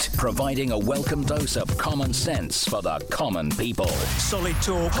might, providing a welcome dose of common sense for the common people. Solid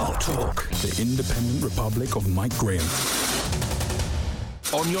Talk. Hot Talk. The Independent Republic of Mike Graham.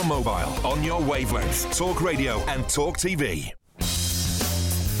 On your mobile, on your wavelength, Talk Radio and Talk TV.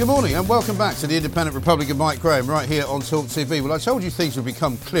 Good morning and welcome back to the Independent Republic of Mike Graham right here on Talk TV. Well, I told you things would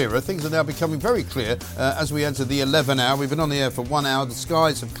become clearer. Things are now becoming very clear as we enter the 11 hour. We've been on the air for 1 hour. The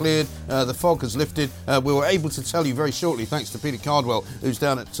skies have cleared. The fog has lifted. We were able to tell you very shortly, thanks to Peter Cardwell, who's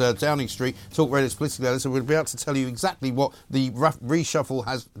down at Downing Street, Talk Radio's political editor. We'll be able to tell you exactly what the reshuffle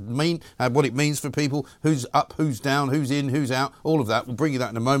what it means for people, who's up, who's down, who's in, who's out, all of that. We'll bring you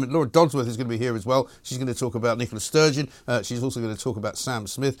that in a moment. Laura Dodsworth is going to be here as well. She's going to talk about Nicola Sturgeon. She's also going to talk about Sam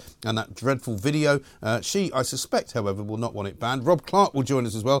Smith and that dreadful video. She, I suspect, however, will not want it banned. Rob Clark will join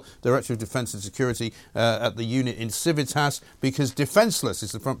us as well, Director of Defence and Security at the unit in Civitas, because defenceless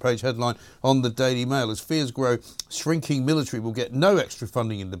is the front page headline on the Daily Mail. As fears grow, shrinking military will get no extra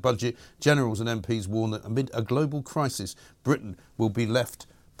funding in the budget. Generals and MPs warn that amid a global crisis, Britain will be left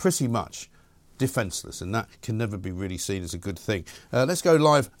pretty much defenceless, and that can never be really seen as a good thing. Let's go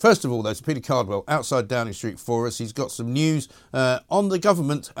live, first of all, though, to Peter Cardwell outside Downing Street for us. He's got some news on the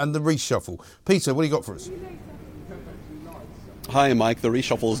government and the reshuffle. Peter, what do you got for us? Hi Mike, the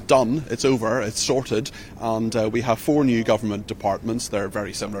reshuffle is done, it's over, it's sorted, and we have 4 new government departments. They're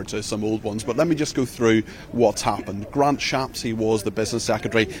very similar to some old ones, but let me just go through what's happened. Grant Shapps, he was the Business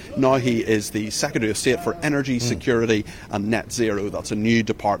Secretary, now he is the Secretary of State for Energy, Security and Net Zero. That's a new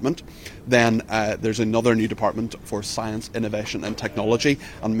department. Then there's another new department for Science, Innovation and Technology,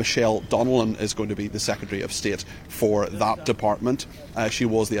 and Michelle Donnellan is going to be the Secretary of State for that department. She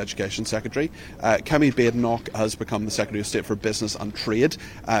was the Education Secretary. Kemi Badenoch has become the Secretary of State for Business and Trade.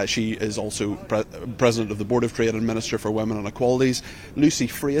 She is also President of the Board of Trade and Minister for Women and Equalities. Lucy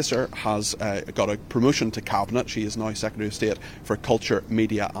Fraser has got a promotion to Cabinet. She is now Secretary of State for Culture,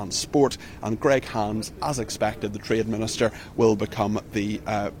 Media and Sport. And Greg Hands, as expected, the Trade Minister, will become the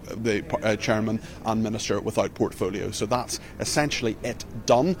Chairman and Minister without portfolio. So that's essentially it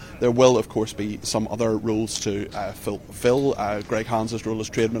done. There will, of course, be some other roles to fill. Greg Hands' role as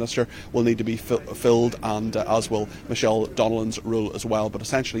Trade Minister will need to be filled, and as will Michelle Donnellan's role as well. But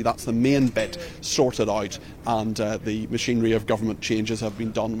essentially that's the main bit sorted out, and the machinery of government changes have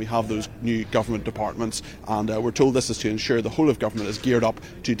been done. We have those new government departments, and we're told this is to ensure the whole of government is geared up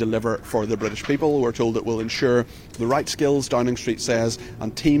to deliver for the British people. We're told it will ensure the right skills, Downing Street says,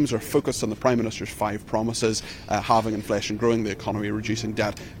 and teams are focused on the Prime Minister's 5 promises: halving inflation, growing the economy, reducing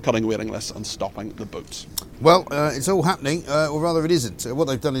debt, cutting waiting lists and stopping the boots. Well, it's all happening, or rather it isn't. What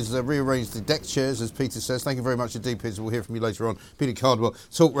they've done is rearranged the deck chairs, as Peter says. Thank you very much indeed, Peter. We'll hear from you later on. Peter Cardwell,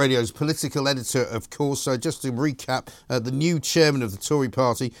 Talk Radio's political editor, of course. So just to recap, the new chairman of the Tory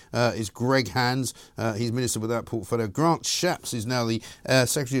party is Greg Hands. He's Minister without portfolio. Grant Shapps is now the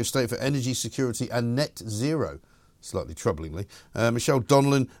Secretary of State for Energy, Security and Net Zero. Slightly troublingly. Michelle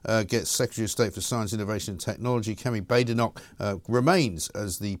Donnellan gets Secretary of State for Science, Innovation and Technology. Kemi Badenoch remains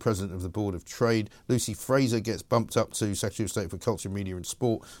as the President of the Board of Trade. Lucy Fraser gets bumped up to Secretary of State for Culture, Media and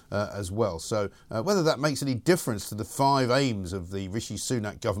Sport as well. So whether that makes any difference to the 5 aims of the Rishi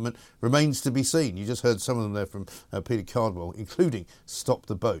Sunak government remains to be seen. You just heard some of them there from Peter Cardwell, including stop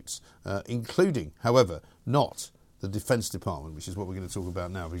the boats, including, however, not the Defence Department, which is what we're going to talk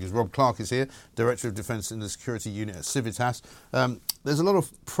about now, because Rob Clark is here, Director of Defence and the Security Unit at Civitas. There's a lot of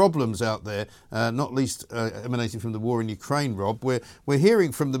problems out there, not least emanating from the war in Ukraine, Rob. We're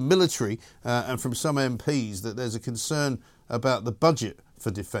hearing from the military and from some MPs that there's a concern about the budget for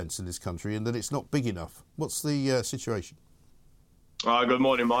defence in this country and that it's not big enough. What's the situation? Good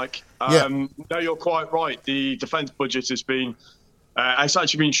morning, Mike. No, you're quite right. The defence budget has been it's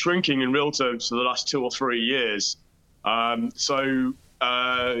actually been shrinking in real terms for the last 2 or 3 years. The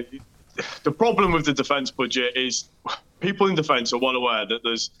problem with the defence budget is people in defence are well aware that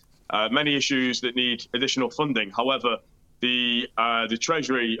there's many issues that need additional funding. However, the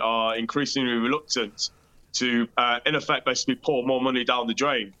Treasury are increasingly reluctant to, in effect, basically pour more money down the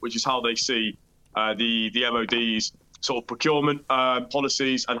drain, which is how they see the MOD's sort of procurement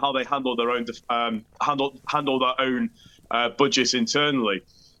policies and how they handle their own handle their own budgets internally.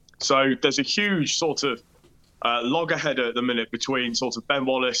 So there's a huge sort of loggerhead at the minute between sort of Ben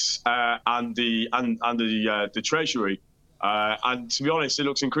Wallace and the Treasury, and to be honest, it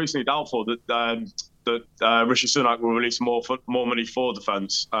looks increasingly doubtful that Rishi Sunak will release more money for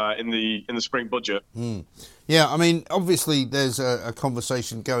defence in the spring budget. Yeah, I mean, obviously there's a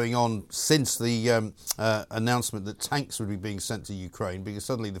conversation going on since the announcement that tanks would be being sent to Ukraine, because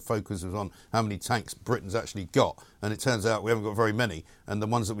suddenly the focus was on how many tanks Britain's actually got, and it turns out we haven't got very many, and the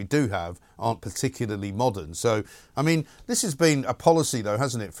ones that we do have aren't particularly modern. So, I mean, this has been a policy, though,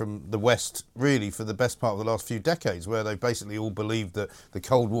 hasn't it, from the West, really, for the best part of the last few decades, where they've basically all believed that the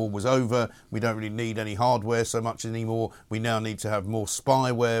Cold War was over, we don't really need any hardware so much anymore, we now need to have more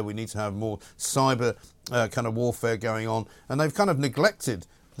spyware, we need to have more cyber kind of warfare going on, and they've kind of neglected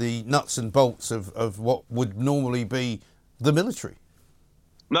the nuts and bolts of what would normally be the military.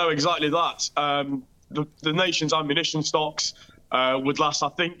 No, exactly that. The nation's ammunition stocks would last, I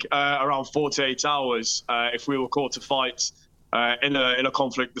think, around 48 hours if we were called to fight in a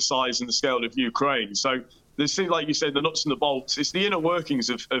conflict the size and the scale of Ukraine. So there's things like you said, the nuts and the bolts. It's the inner workings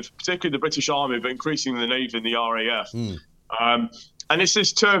of particularly the British Army, but increasingly the Navy and the RAF. And it's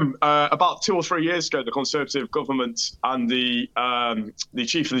this term, about 2 or 3 years ago, the Conservative government and the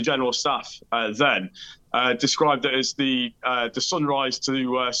Chief of the General Staff then described it as the sunrise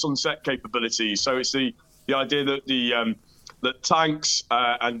to sunset capabilities. So it's the idea that that tanks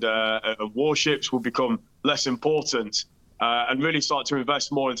and warships will become less important and really start to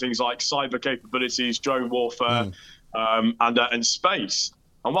invest more in things like cyber capabilities, drone warfare, and space.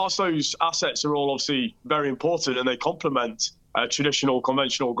 And whilst those assets are all obviously very important and they complement traditional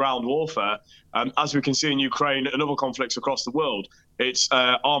conventional ground warfare, as we can see in Ukraine and other conflicts across the world, it's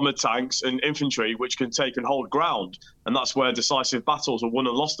armoured tanks and infantry which can take and hold ground. And that's where decisive battles are won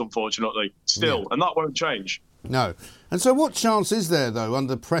and lost, unfortunately, still. And that won't change. No. And so what chance is there, though,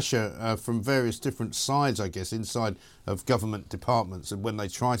 under pressure from various different sides, I guess, inside of government departments, and when they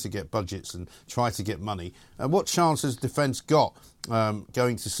try to get budgets and try to get money, what chance has Defence got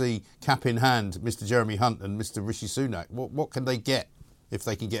going to see, cap in hand, Mr Jeremy Hunt and Mr Rishi Sunak? What can they get, if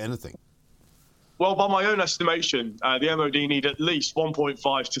they can get anything? Well, by my own estimation, the MOD need at least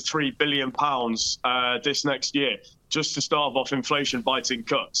 £1.5 to £3 billion this next year just to stave off inflation-biting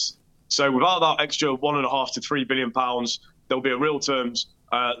cuts. So without that extra £1.5 to £3 billion, there'll be a real terms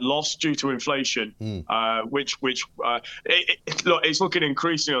loss due to inflation, look, it's looking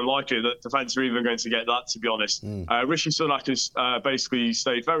increasingly unlikely that Defence are even going to get that, to be honest. Rishi Sunak has basically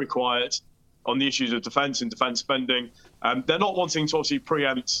stayed very quiet on the issues of defence and defence spending. They're not wanting to obviously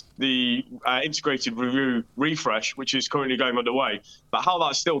preempt the integrated review refresh, which is currently going underway. But how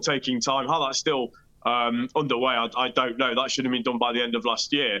that's still taking time, how that's still underway, I don't know. That should have been done by the end of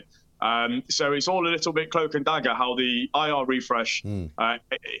last year. So it's all a little bit cloak and dagger how the IR refresh,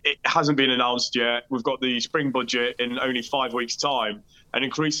 it hasn't been announced yet. We've got the spring budget in only 5 weeks' time. And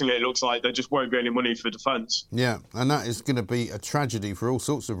increasingly, it looks like there just won't be any money for defence. Yeah, and that is going to be a tragedy for all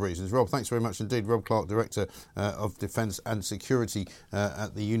sorts of reasons. Rob, thanks very much indeed. Rob Clark, Director of Defence and Security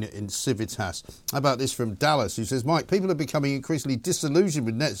at the unit in Civitas. How about this from Dallas, who says, Mike, people are becoming increasingly disillusioned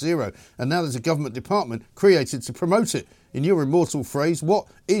with net zero, and now there's a government department created to promote it. In your immortal phrase, what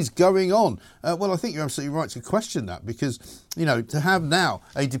is going on? Well, I think you're absolutely right to question that because, you know, to have now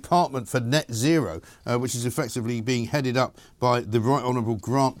a department for net zero, which is effectively being headed up by the Right Honourable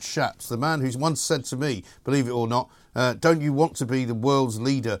Grant Shapps, the man who's once said to me, believe it or not, don't you want to be the world's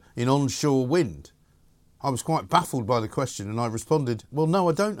leader in onshore wind? I was quite baffled by the question and I responded, well, no,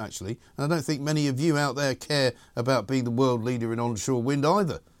 I don't actually. And I don't think many of you out there care about being the world leader in onshore wind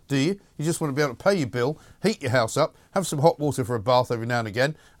either. Do you? You just want to be able to pay your bill, heat your house up, have some hot water for a bath every now and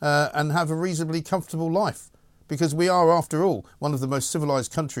again, and have a reasonably comfortable life. Because we are, after all, one of the most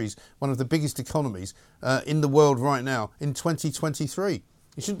civilised countries, one of the biggest economies in the world right now in 2023.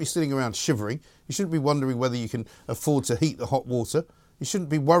 You shouldn't be sitting around shivering. You shouldn't be wondering whether you can afford to heat the hot water. You shouldn't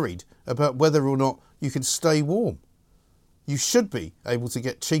be worried about whether or not you can stay warm. You should be able to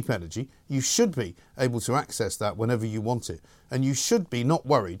get cheap energy. You should be able to access that whenever you want it. And you should be not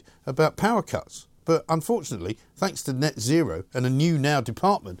worried about power cuts. But unfortunately, thanks to net zero and a new now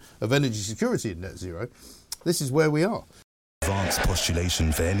Department of Energy Security in net zero, this is where we are. Advanced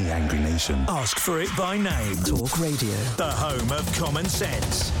postulation for any angry nation. Ask for it by name. Talk Radio. The home of common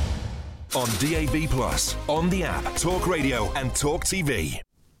sense. On DAB+, on the app, Talk Radio and Talk TV.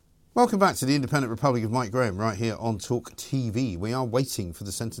 Welcome back to the Independent Republic of Mike Graham right here on Talk TV. We are waiting for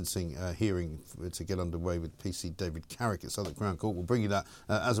the sentencing hearing to get underway with PC David Carrick at Southwark Crown Court. We'll bring you that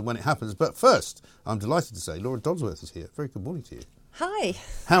as and when it happens. But first, I'm delighted to say Laura Dodsworth is here. Very good morning to you. Hi.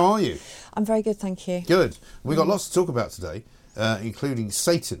 How are you? I'm very good, thank you. Good. We've got lots to talk about today, including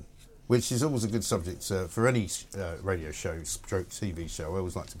Satan, which is always a good subject for any radio show, stroke TV show. I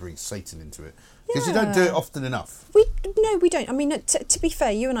always like to bring Satan into it. Because you don't do it often enough. No, we don't. I mean, to be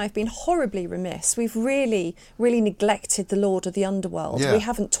fair, you and I have been horribly remiss. We've really, really neglected the Lord of the Underworld. Yeah. We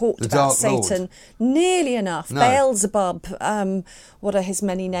haven't talked about Satan nearly enough. No. Beelzebub, what are his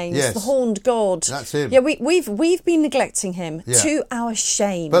many names? Yes. The Horned God. That's him. Yeah, we've been neglecting him to our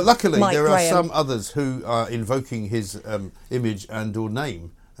shame. But luckily, Mike there Graham. are some others who are invoking his image and or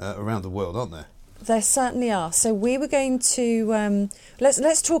name around the world, aren't there? There certainly are. So we were going to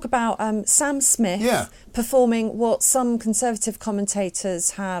let's talk about Sam Smith performing what some Conservative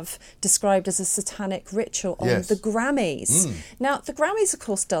commentators have described as a satanic ritual on the Grammys. Now, the Grammys, of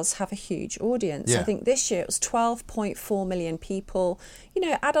course, does have a huge audience. I think this year it was 12.4 million people. You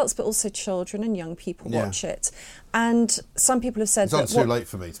know, adults, but also children and young people watch it. And some people have said it's that... It's too late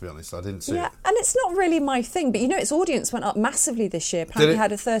for me, to be honest. I didn't see it. Yeah, and it's not really my thing. But, you know, its audience went up massively this year. Apparently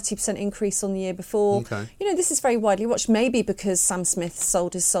had a 30% increase on the year before. Okay. You know, this is very widely watched, maybe because Sam Smith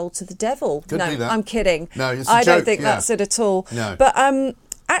sold his soul to the devil. Could be that. I'm kidding. No, it's a I joke, don't think that's it at all. No. But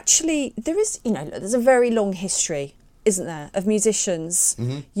actually, there is, you know, there's a very long history, isn't there, of musicians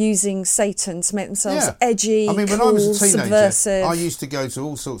using Satan to make themselves edgy, I mean, when cool, I was a teenager, subversive. I used to go to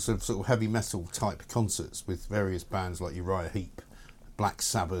all sorts of sort of heavy metal type concerts with various bands like Uriah Heep, Black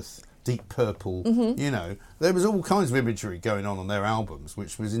Sabbath, Deep Purple. You know, there was all kinds of imagery going on their albums,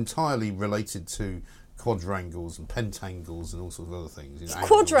 which was entirely related to quadrangles and pentangles and all sorts of other things. You know,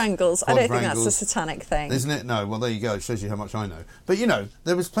 quadrangles? I don't think that's a satanic thing. Isn't it? No. Well, there you go. It shows you how much I know. But, you know,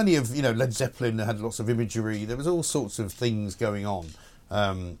 there was plenty of, you know, Led Zeppelin that had lots of imagery. There was all sorts of things going on.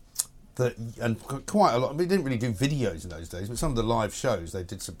 And quite a lot. I mean, they didn't really do videos in those days, but some of the live shows, they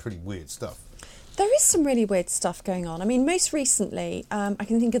did some pretty weird stuff. There is some really weird stuff going on. I mean, most recently, I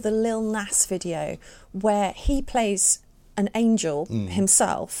can think of the Lil Nas video where he plays an angel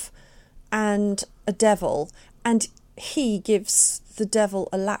himself and a devil, and he gives the devil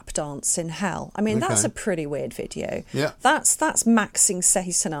a lap dance in hell. I mean, that's a pretty weird video. Yeah. That's maxing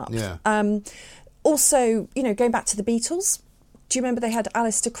Satan up. Yeah. Also, you know, going back to the Beatles, do you remember they had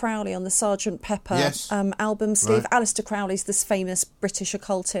Aleister Crowley on the Sgt. Pepper album sleeve? Right. Aleister Crowley's this famous British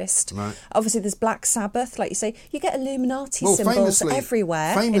occultist. Right. Obviously, there's Black Sabbath, like you say. You get Illuminati symbols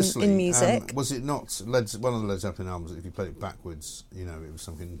everywhere in music. Was it not one of the Led Zeppelin albums, if you played it backwards, you know, it was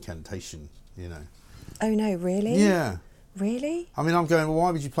something incantation, you know. Oh, no, really? Yeah. Really? I mean, I'm going, well,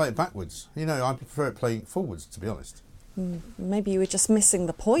 why would you play it backwards? You know, I prefer it playing forwards, to be honest. Maybe you were just missing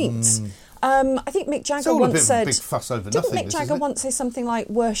the point. I think Mick Jagger once said... Big fuss over didn't nothing, Mick Jagger once say something like,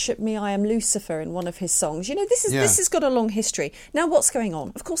 "Worship me, I am Lucifer," in one of his songs? You know, this has got a long history. Now, what's going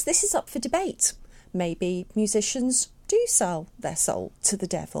on? Of course, this is up for debate. Maybe musicians do sell their soul to the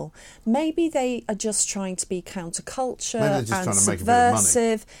devil. Maybe they are just trying to be counterculture and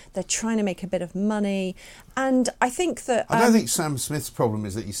subversive. They're trying to make a bit of money. And I think that... I don't think Sam Smith's problem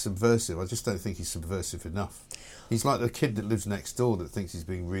is that he's subversive. I just don't think he's subversive enough. He's like the kid that lives next door that thinks he's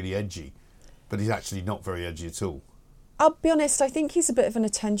being really edgy, but he's actually not very edgy at all. I'll be honest, I think he's a bit of an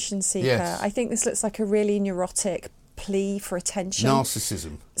attention seeker. Yes. I think this looks like a really neurotic plea for attention.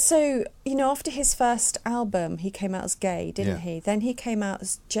 Narcissism. So, you know, after his first album, he came out as gay, didn't he? Then he came out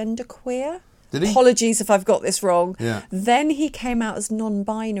as genderqueer. Did he? Apologies if I've got this wrong. Yeah. Then he came out as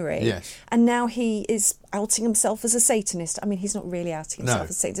non-binary. Yes. And now he is outing himself as a Satanist. I mean, he's not really outing himself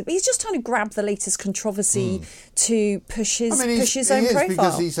as a Satanist, but he's just trying to grab the latest controversy to push his own profile.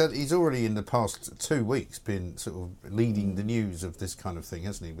 Because he's already in the past 2 weeks been sort of leading the news of this kind of thing,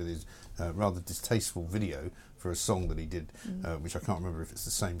 hasn't he, with his rather distasteful video for a song that he did, which I can't remember if it's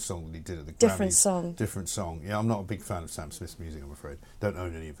the same song that he did at the Grammys. Different song. Yeah, I'm not a big fan of Sam Smith's music, I'm afraid. Don't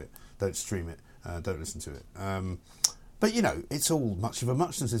own any of it. Don't stream it. Don't listen to it. But, you know, it's all much of a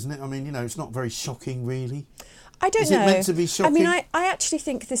muchness, isn't it? I mean, you know, it's not very shocking, really. I don't know. Is it meant to be shocking? I mean, I actually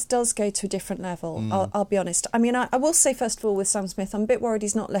think this does go to a different level, I'll be honest. I mean, I will say, first of all, with Sam Smith, I'm a bit worried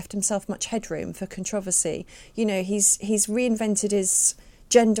he's not left himself much headroom for controversy. You know, he's reinvented his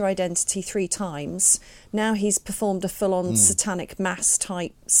gender identity 3 times. Now he's performed a full-on satanic mass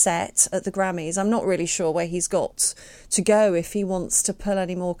type set at the Grammys. I'm not really sure where he's got to go if he wants to pull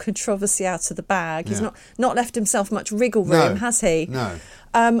any more controversy out of the bag. He's not left himself much wriggle room, has he? No.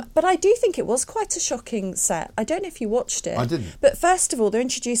 But I do think it was quite a shocking set. I don't know if you watched it. I didn't. But first of all, they're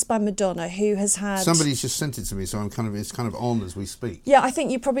introduced by Madonna, who has had... Somebody's just sent it to me, so it's kind of on as we speak. Yeah, I think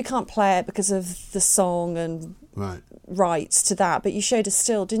you probably can't play it because of the song and rights to that, but you showed us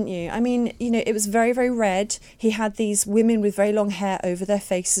still, didn't you? I mean, you know, it was very, very red. He had these women with very long hair over their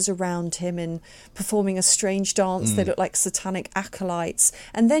faces around him and performing a strange dance. They look like satanic acolytes.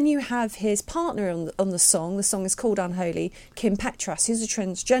 And then you have his partner on the song. The song is called Unholy, Kim Petras, who's a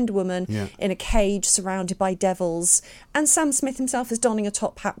transgender woman in a cage surrounded by devils. And Sam Smith himself is donning a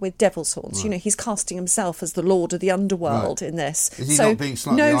top hat with devil's horns. Right. You know, he's casting himself as the Lord of the Underworld in this. Is he not being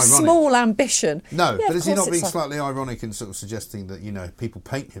slightly ironic? Small ambition. No, but is he not being slightly ironic and sort of suggesting that, you know, people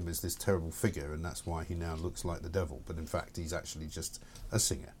paint him as this terrible figure and that's why he now looks like the devil, but in fact he's actually just a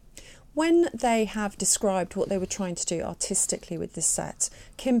singer? When they have described what they were trying to do artistically with this set,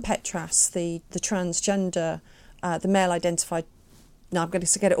 Kim Petras, the transgender, the male-identified... No, I'm going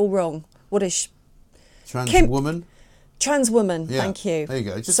to get it all wrong. What is Trans woman. Trans woman, thank you. There you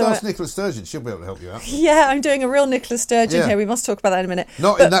go. Just ask Nicola Sturgeon. She'll be able to help you out. Yeah, I'm doing a real Nicola Sturgeon here. We must talk about that in a minute.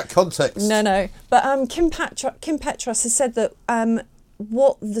 Not in that context. No. But Kim Petras has said that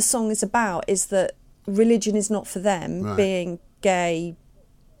what the song is about is that religion is not for them, being gay,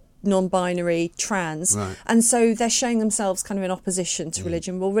 non-binary, trans, and so they're showing themselves kind of in opposition to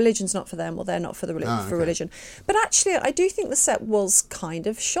religion. Well, religion's not for them, well, they're not for religion. But actually, I do think the set was kind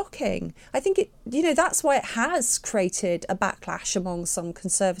of shocking. I think it, that's why it has created a backlash among some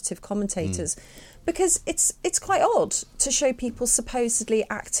conservative commentators. Because it's quite odd to show people supposedly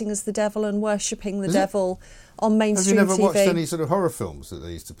acting as the devil and worshipping the devil on mainstream TV. Have you never watched any sort of horror films that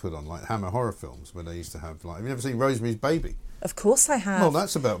they used to put on, like Hammer horror films, where they used to have, like, have you never seen Rosemary's Baby? Of course I have. Well,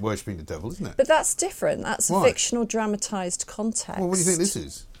 that's about worshipping the devil, isn't it? But that's different. That's a fictional, dramatised context. Well, what do you think this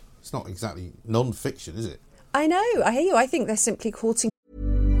is? It's not exactly non-fiction, is it? I know. I hear you. I think they're simply quoting.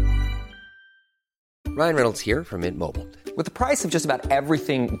 Ryan Reynolds here from Mint Mobile. With the price of just about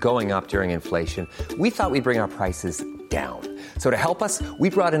everything going up during inflation, we thought we'd bring our prices down. So to help us, we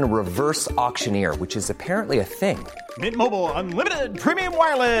brought in a reverse auctioneer, which is apparently a thing. Mint Mobile Unlimited Premium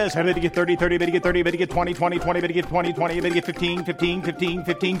Wireless. How to get 30, 30, bit to get 30, bit to get 20, 20, 20, bit to get 20, 20, bit to get 15, 15, 15,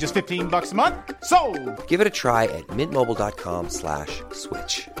 15, just $15 a month? Sold! Give it a try at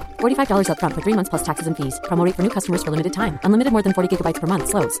mintmobile.com/switch. $45 up front for 3 months plus taxes and fees. Promo rate for new customers for limited time. Unlimited more than 40 gigabytes per month.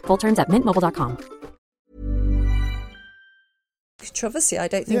 Slows full terms at mintmobile.com. Controversy. I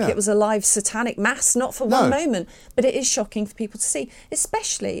don't think it was a live satanic mass, not for one moment, but it is shocking for people to see,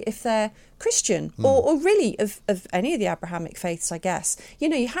 especially if they're Christian or really of any of the Abrahamic faiths, I guess.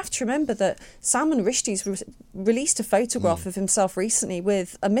 You have to remember that Salman Rushdie's released a photograph of himself recently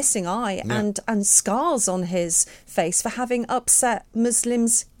with a missing eye and scars on his face for having upset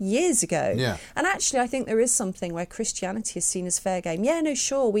Muslims years ago. Yeah. And actually, I think there is something where Christianity is seen as fair game. Yeah, no,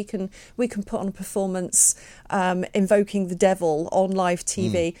 sure, we can put on a performance invoking the devil on live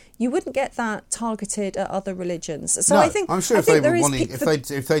TV. You wouldn't get that targeted at other religions. So no, I think I'm sure if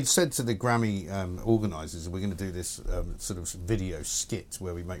they'd said to the Grammy organisers, we're going to do this sort of video skit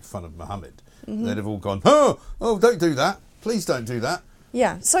where we make fun of Muhammad, they'd have all gone, oh, don't do that, please don't do that.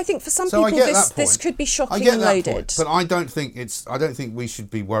 Yeah, so I think for some people this could be shocking and loaded. But I don't think we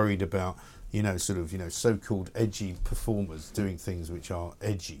should be worried about so-called edgy performers doing things which are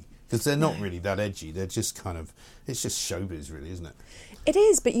edgy, because they're not really that edgy. They're just it's just showbiz, really, isn't it? It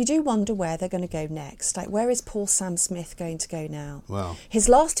is, but you do wonder where they're going to go next. Like, where is Paul Sam Smith going to go now? Well, his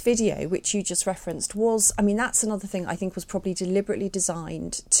last video, which you just referenced, that's another thing I think was probably deliberately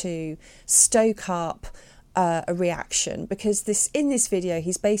designed to stoke up a reaction, because in this video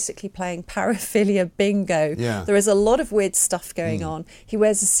he's basically playing paraphilia bingo. Yeah. There is a lot of weird stuff going on. He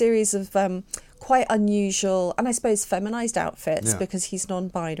wears a series of quite unusual and I suppose feminized outfits because he's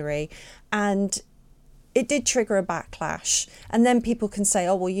non-binary, and it did trigger a backlash. And then people can say,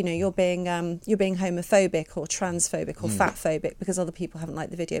 oh well, you're being homophobic or transphobic or fatphobic because other people haven't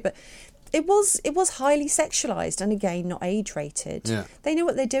liked the video. But it was highly sexualized and again not age rated. Yeah. They know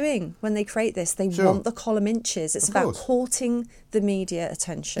what they're doing when they create this. They want the column inches. It's about courting the media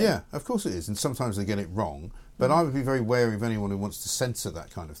attention. Yeah, of course it is, and sometimes they get it wrong. But I would be very wary of anyone who wants to censor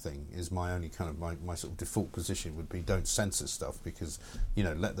that kind of thing. Is my only kind of my sort of default position would be don't censor stuff, because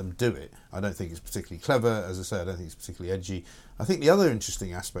let them do it. I don't think it's particularly clever. As I say, I don't think it's particularly edgy. I think the other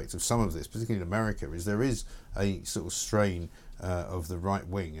interesting aspect of some of this, particularly in America, is there is a sort of strain of the right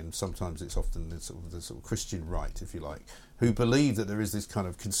wing, and sometimes it's often the sort of Christian right, if you like, who believe that there is this kind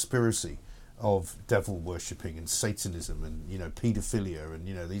of conspiracy of devil worshipping and Satanism and paedophilia, and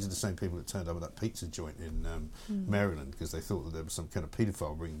these are the same people that turned up at that pizza joint in Maryland because they thought that there was some kind of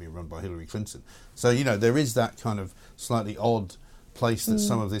paedophile ring being run by Hillary Clinton. So there is that kind of slightly odd place that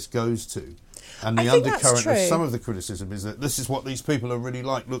some of this goes to. And the undercurrent of some of the criticism is that this is what these people are really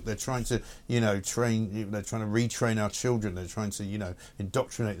like. Look, they're trying to, they're trying to retrain our children. They're trying to,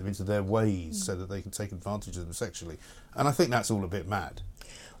 indoctrinate them into their ways so that they can take advantage of them sexually. And I think that's all a bit mad.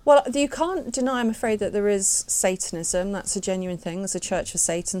 Well, you can't deny, I'm afraid, that there is Satanism. That's a genuine thing. There's a Church of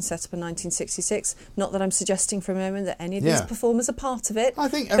Satan set up in 1966. Not that I'm suggesting for a moment that any of these performers are part of it. I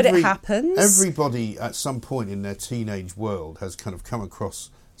think but it happens. Everybody at some point in their teenage world has kind of come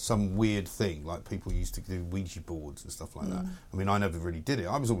across some weird thing, like people used to do Ouija boards and stuff like that. I mean, I never really did it.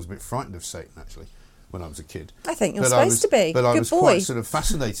 I was always a bit frightened of Satan, actually, when I was a kid. I think you're supposed to be. But I was quite sort of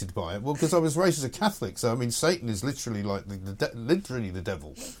fascinated by it. Well, because I was raised as a Catholic, so I mean, Satan is literally like literally the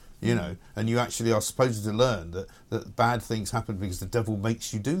devil, and you actually are supposed to learn that bad things happen because the devil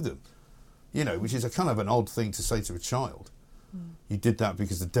makes you do them, which is a kind of an odd thing to say to a child. You did that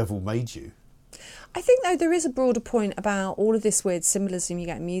because the devil made you. I think, though, there is a broader point about all of this weird symbolism you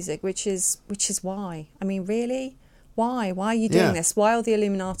get in music, which is why. I mean, really? Why? Why are you doing this? Why are the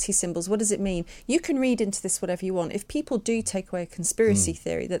Illuminati symbols? What does it mean? You can read into this whatever you want. If people do take away a conspiracy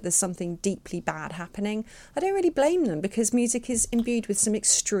theory that there's something deeply bad happening, I don't really blame them, because music is imbued with some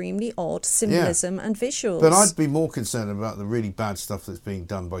extremely odd symbolism and visuals. But I'd be more concerned about the really bad stuff that's being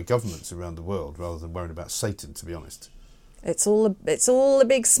done by governments around the world rather than worrying about Satan, to be honest. It's all a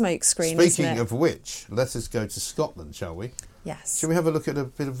big smoke screen, isn't it? Speaking of which, let us go to Scotland, shall we? Yes. Shall we have a look at a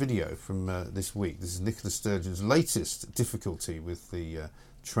bit of video from this week? This is Nicola Sturgeon's latest difficulty with the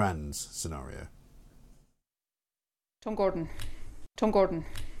trans scenario. Tom Gordon.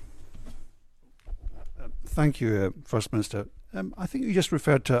 Thank you, First Minister. I think you just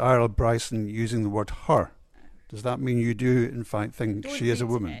referred to Isla Bryson using the word her. Does that mean you do, in fact, think she is a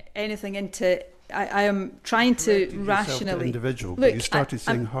woman? Anything into... I am trying to rationally... individual, look, you started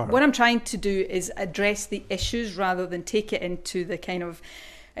saying her. What I'm trying to do is address the issues rather than take it into the kind of,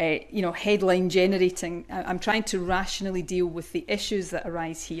 headline generating. I'm trying to rationally deal with the issues that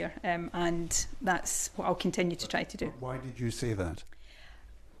arise here, and that's what I'll continue to try to do. Why did you say that?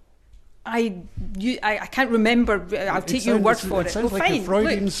 I can't remember. I'll take your word for it. It sounds like fine. a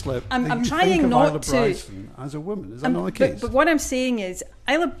Freudian Look, slip. I'm trying not to. Bryson as a woman, is that not the case? But what I'm saying is,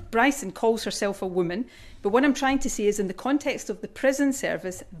 Isla Bryson calls herself a woman. But what I'm trying to say is, in the context of the prison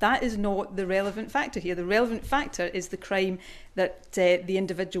service, that is not the relevant factor here. The relevant factor is the crime that the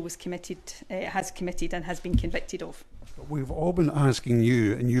individual has committed and has been convicted of. But we've all been asking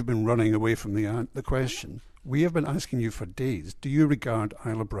you, and you've been running away from the question. We have been asking you for days, do you regard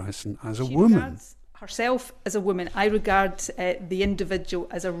Isla Bryson as a woman? She regards herself as a woman. I regard the individual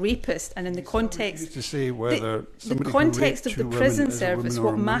as a rapist, and in the context... to say whether the context of the prison service,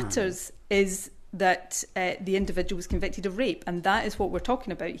 what matters is that the individual was convicted of rape, and that is what we're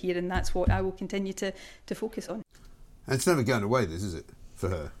talking about here, and that's what I will continue to focus on. And it's never going away, this, is it, for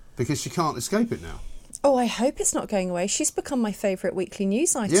her? Because she can't escape it now. Oh, I hope it's not going away. She's become my favourite weekly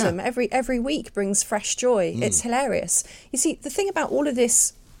news item. Yeah. Every week brings fresh joy. It's hilarious. You see, the thing about all of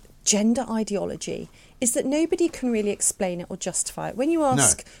this gender ideology is that nobody can really explain it or justify it. When you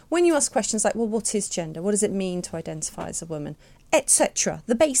ask questions like, well, what is gender? What does it mean to identify as a woman? Etc.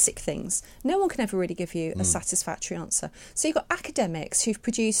 The basic things. No one can ever really give you a satisfactory answer. So you've got academics who've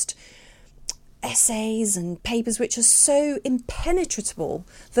produced essays and papers which are so impenetrable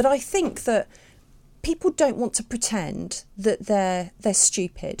that I think that people don't want to pretend that they're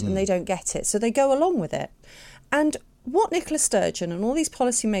stupid and they don't get it, so they go along with it. And what Nicola Sturgeon and all these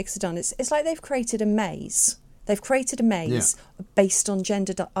policymakers have done is it's like they've created a maze. They've created a maze based on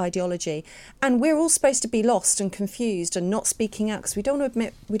gender ideology, and we're all supposed to be lost and confused and not speaking out because we don't want to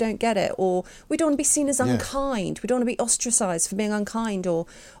admit we don't get it, or we don't want to be seen as unkind. We don't want to be ostracised for being unkind or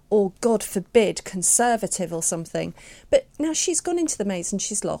God forbid, conservative or something. But now she's gone into the maze and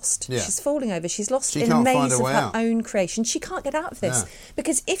she's lost. Yeah. She's falling over. She's lost in a maze of her own creation. She can't get out of this.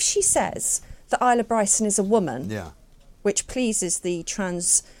 Because if she says that Isla Bryson is a woman, which pleases the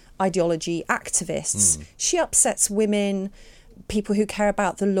trans ideology activists, she upsets women, people who care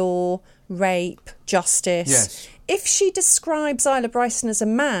about the law, rape, justice. Yes. If she describes Isla Bryson as a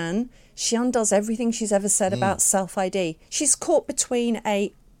man, she undoes everything she's ever said about self-ID. She's caught between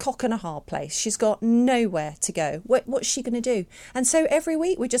a cock and a hard place. She's got nowhere to go. What's she going to do? And so every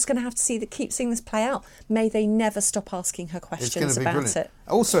week we're just going to have to keep seeing this play out. May they never stop asking her questions about it.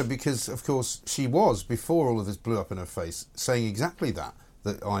 Also because, of course, she was, before all of this blew up in her face, saying exactly that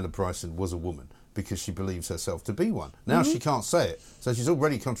Isla Bryson was a woman because she believes herself to be one. Now she can't say it, so she's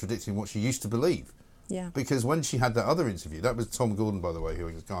already contradicting what she used to believe. Yeah. Because when she had that other interview, that was Tom Gordon, by the way, who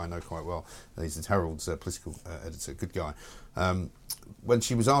is a guy I know quite well. He's the Herald's political editor, good guy. When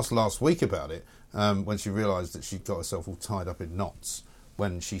she was asked last week about it, when she realised that she'd got herself all tied up in knots,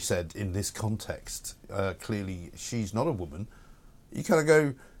 when she said, in this context, clearly she's not a woman, you kind of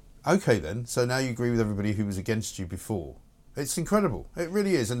go, OK then, so now you agree with everybody who was against you before. It's incredible. It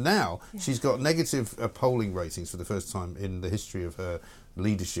really is. And now she's got negative polling ratings for the first time in the history of her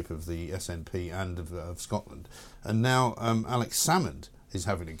leadership of the SNP and of Scotland. And now Alex Salmond is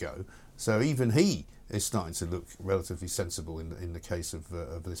having a go. So even he is starting to look relatively sensible in the case of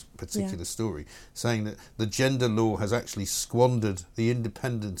this particular story, saying that the gender law has actually squandered the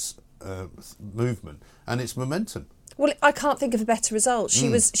independence movement and its momentum. Well, I can't think of a better result. She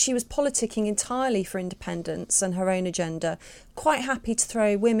was politicking entirely for independence and her own agenda, quite happy to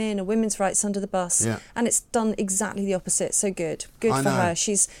throw women and women's rights under the bus, and it's done exactly the opposite. So good for her.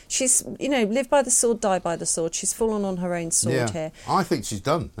 She's live by the sword, die by the sword. She's fallen on her own sword here. I think she's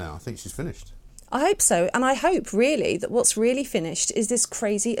done now. I think she's finished. I hope so. And I hope, really, that what's really finished is this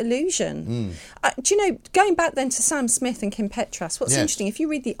crazy illusion. Do you know, going back then to Sam Smith and Kim Petras, what's interesting, if you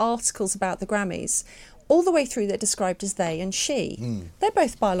read the articles about the Grammys, all the way through they're described as they and she. They're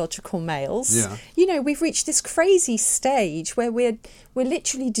both biological males. Yeah. You know, we've reached this crazy stage where we're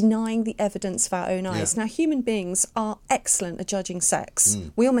literally denying the evidence of our own eyes. Now, human beings are excellent at judging sex.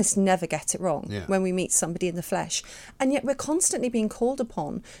 We almost never get it wrong when we meet somebody in the flesh. And yet we're constantly being called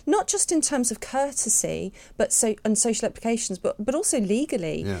upon, not just in terms of courtesy and social applications, but also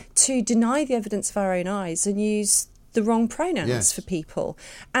legally, to deny the evidence of our own eyes and use the wrong pronouns for people.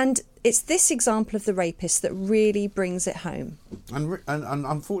 And it's this example of the rapist that really brings it home. And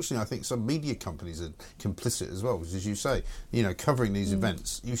unfortunately, I think some media companies are complicit as well, because as you say, you know, covering these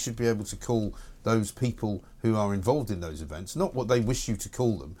events, you should be able to call those people who are involved in those events, not what they wish you to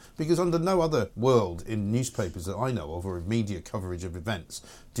call them, because under no other world in newspapers that I know of or in media coverage of events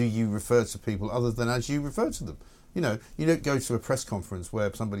do you refer to people other than as you refer to them. You know, you don't go to a press conference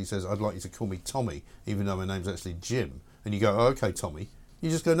where somebody says, I'd like you to call me Tommy, even though my name's actually Jim. And you go, oh, OK, Tommy. You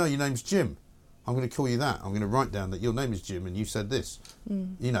just go, no, your name's Jim. I'm going to call you that. I'm going to write down that your name is Jim and you said this.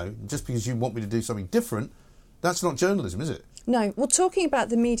 You know, just because you want me to do something different, that's not journalism, is it? No. Well, talking about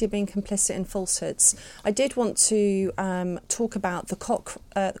the media being complicit in falsehoods, I did want to talk about the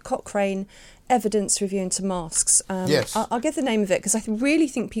Cochrane evidence review into masks. Yes. I'll give the name of it because I really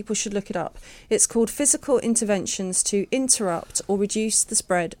think people should look it up. It's called Physical Interventions to Interrupt or Reduce the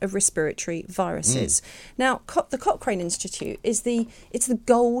Spread of Respiratory Viruses. Now, the Cochrane Institute it's the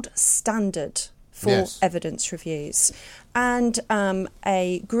gold standard for evidence reviews. And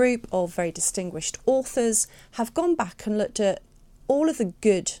a group of very distinguished authors have gone back and looked at all of the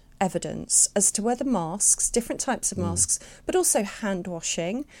good evidence as to whether masks, different types of masks, but also hand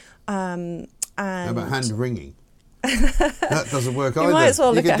washing, and how about hand wringing? That doesn't work either. You might as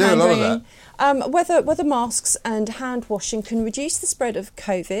well look at hand wringing. Whether masks and hand washing can reduce the spread of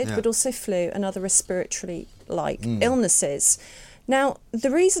COVID, but also flu and other respiratory-like illnesses. Now,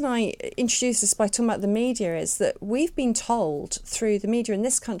 the reason I introduced this by talking about the media is that we've been told through the media in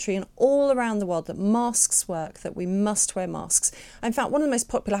this country and all around the world that masks work, that we must wear masks. In fact, one of the most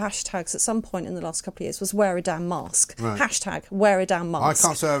popular hashtags at some point in the last couple of years was wear a damn mask. Right. Hashtag wear a damn mask. I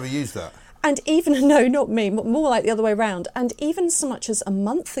can't say I ever used that. And even, no, not me, more like the other way around. And even so much as a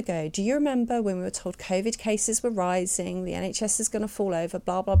month ago, do you remember when we were told COVID cases were rising, the NHS is going to fall over,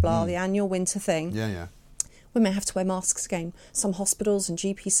 blah, blah, blah, the annual winter thing? Yeah. We may have to wear masks again. Some hospitals and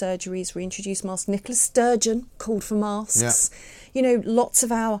GP surgeries reintroduced masks. Nicola Sturgeon called for masks. Yeah. You know, lots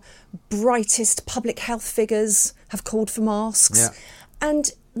of our brightest public health figures have called for masks. Yeah.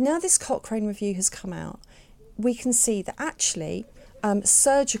 And now this Cochrane review has come out, we can see that actually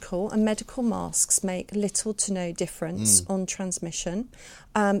surgical and medical masks make little to no difference on transmission.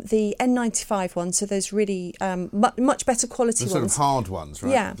 The N95 ones, so those really much better quality ones. The sort of hard ones,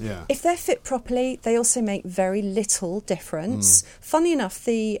 right? Yeah. If they're fit properly, they also make very little difference. Funny enough,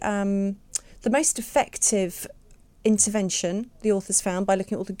 the most effective intervention the authors found by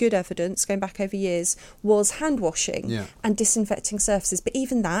looking at all the good evidence going back over years was hand washing and disinfecting surfaces. But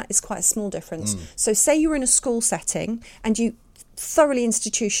even that is quite a small difference. So say you're in a school setting and you thoroughly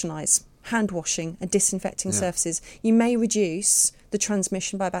institutionalise hand washing and disinfecting surfaces, you may reduce the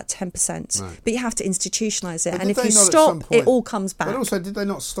transmission by about 10%. Right. But you have to institutionalise it. And if you stop, it all comes back. But also, did they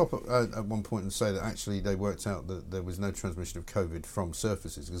not stop at one point and say that actually they worked out that there was no transmission of COVID from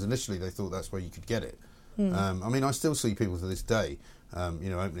surfaces? Because initially they thought that's where you could get it. I mean, I still see people to this day,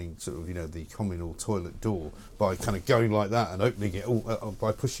 opening sort of, the communal toilet door by kind of going like that and opening it all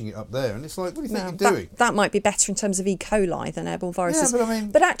by pushing it up there. And it's like, what do you think you're doing? That might be better in terms of E. coli than airborne viruses. Yeah,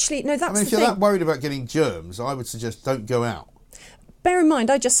 but actually, no, that's the thing. If you're that worried about getting germs, I would suggest don't go out. Bear in mind,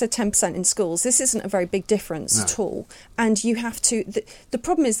 I just said 10% in schools. This isn't a very big difference at all. And you have to... The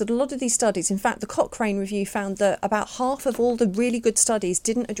problem is that a lot of these studies... In fact, the Cochrane review found that about half of all the really good studies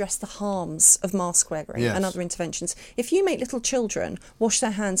didn't address the harms of mask wearing and other interventions. If you make little children wash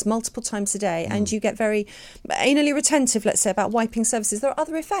their hands multiple times a day and you get very anally retentive, let's say, about wiping surfaces, there are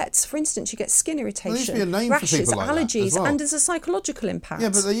other effects. For instance, you get skin irritation, rashes, allergies, and there's a psychological impact. Yeah,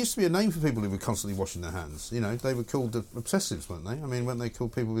 but there used to be a name for people who were constantly washing their hands. They were called obsessives, weren't they? I mean, when they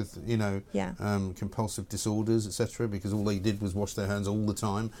called people with, compulsive disorders, etc., because all they did was wash their hands all the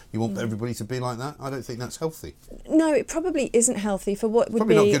time. You want everybody to be like that? I don't think that's healthy. No, it probably isn't healthy for what would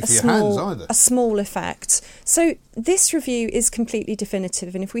be a small effect. So this review is completely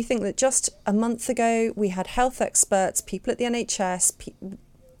definitive. And if we think that just a month ago we had health experts, people at the NHS,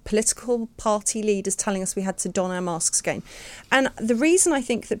 political party leaders telling us we had to don our masks again. And the reason I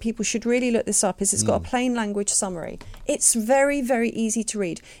think that people should really look this up is it's got a plain language summary. It's very, very easy to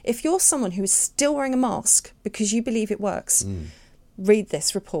read. If you're someone who is still wearing a mask because you believe it works, read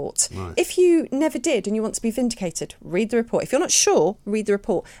this report. Right. If you never did and you want to be vindicated, read the report. If you're not sure, read the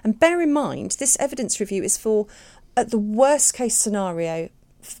report. And bear in mind, this evidence review is for, at the worst case scenario,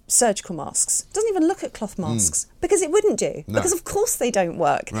 surgical masks. It doesn't even look at cloth masks because it wouldn't do. No. Because of course they don't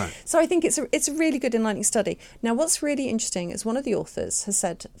work. Right. So I think it's a really good enlightening study. Now what's really interesting is one of the authors has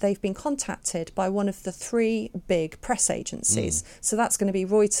said they've been contacted by one of the 3 big press agencies. So that's going to be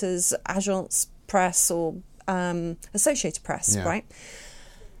Reuters, Agence Presse or Associated Press, right?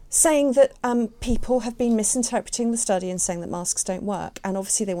 Saying that people have been misinterpreting the study and saying that masks don't work. And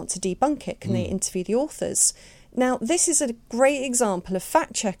obviously they want to debunk it. Can they interview the authors? Now, this is a great example of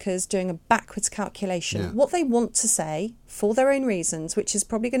fact checkers doing a backwards calculation. What they want to say, for their own reasons, which is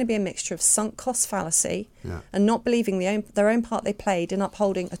probably going to be a mixture of sunk cost fallacy and not believing their own part they played in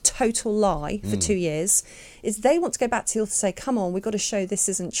upholding a total lie for 2 years, is they want to go back to the author and say, come on, we've got to show this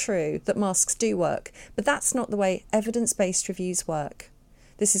isn't true, that masks do work. But that's not the way evidence-based reviews work.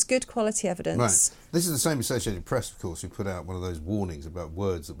 This is good quality evidence. Right. This is the same Associated Press, of course, who put out one of those warnings about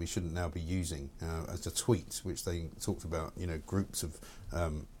words that we shouldn't now be using as a tweet, which they talked about, groups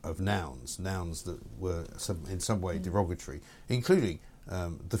of nouns that were in some way derogatory, including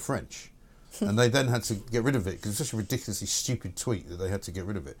the French. And they then had to get rid of it because it's such a ridiculously stupid tweet that they had to get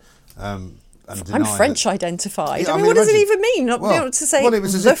rid of it. I'm French identified. I mean, what does it even mean? Not be able to say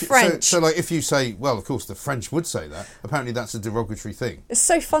the French. So, like, if you say, well, of course, the French would say that. Apparently, that's a derogatory thing. It's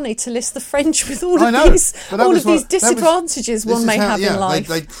so funny to list the French with all of these disadvantages one may have in life.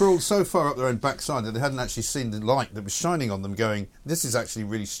 They crawled so far up their own backside that they hadn't actually seen the light that was shining on them going, this is actually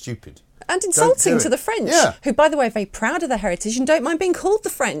really stupid. And insulting to the French, who, by the way, are very proud of their heritage and don't mind being called the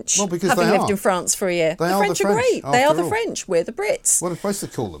French, having lived in France for a year. The French are great. They are the French. We're the Brits. What are we supposed to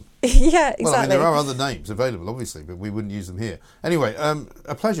call them? Yeah, exactly. Well, I mean, there are other names available, obviously, but we wouldn't use them here. Anyway,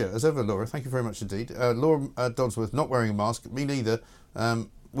 a pleasure, as ever, Laura. Thank you very much indeed. Laura Dodsworth, not wearing a mask. Me neither.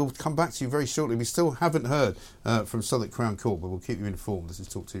 We'll come back to you very shortly. We still haven't heard from Southwark Crown Court, but we'll keep you informed. This is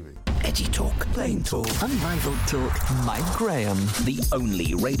Talk TV. Edgy talk, plain talk, unrivaled talk. Mike Graham, the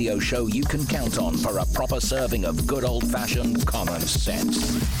only radio show you can count on for a proper serving of good old-fashioned common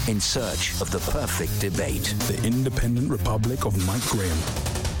sense. In search of the perfect debate. The Independent Republic of Mike Graham.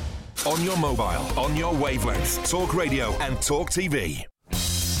 On your mobile, on your wavelength, Talk Radio and Talk TV.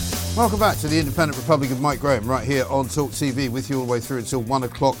 Welcome back to the Independent Republic of Mike Graham, right here on Talk TV, with you all the way through until 1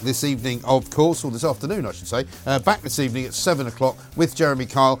 o'clock this evening, of course, or this afternoon, I should say. Back this evening at 7 o'clock with Jeremy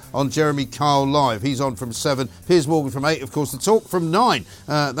Kyle on Jeremy Kyle Live. He's on from 7, Piers Morgan from 8, of course, The Talk from 9.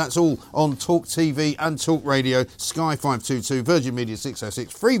 That's all on Talk TV and Talk Radio, Sky 522, Virgin Media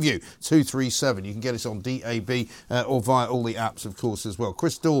 606, Freeview 237. You can get us on DAB or via all the apps, of course, as well.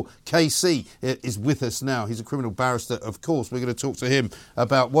 Chris Daw, KC, is with us now. He's a criminal barrister, of course. We're going to talk to him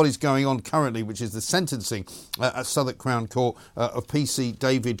about what is going on currently, which is the sentencing at Southwark Crown Court of PC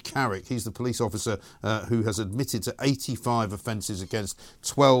David Carrick. He's the police officer who has admitted to 85 offences against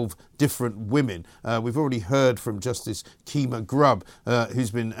 12 different women. We've already heard from Justice Kemah Grubb, who's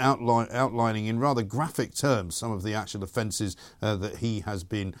been outlining in rather graphic terms some of the actual offences that he has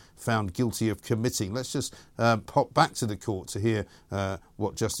been found guilty of committing. Let's just pop back to the court to hear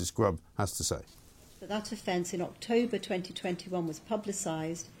what Justice Grubb has to say. That offence in October 2021 was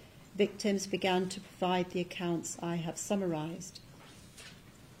publicised. Victims began to provide the accounts I have summarised.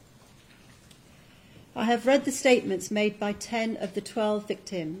 I have read the statements made by 10 of the 12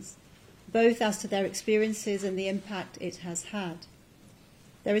 victims, both as to their experiences and the impact it has had.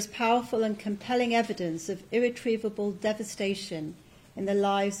 There is powerful and compelling evidence of irretrievable devastation in the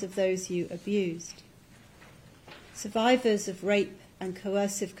lives of those you abused. Survivors of rape and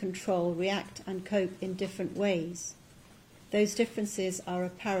coercive control react and cope in different ways. Those differences are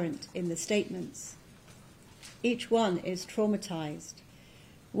apparent in the statements. Each one is traumatised.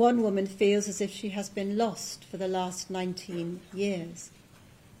 One woman feels as if she has been lost for the last 19 years,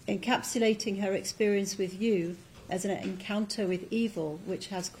 encapsulating her experience with you as an encounter with evil which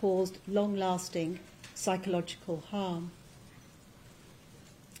has caused long-lasting psychological harm.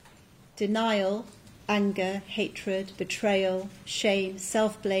 Denial, anger, hatred, betrayal, shame,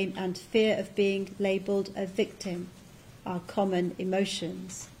 self-blame and fear of being labelled a victim are common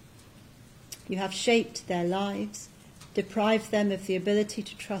emotions. You have shaped their lives, deprived them of the ability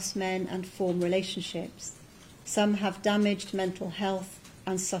to trust men and form relationships. Some have damaged mental health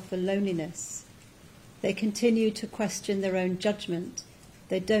and suffer loneliness. They continue to question their own judgment.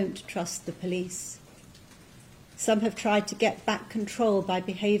 They don't trust the police. Some have tried to get back control by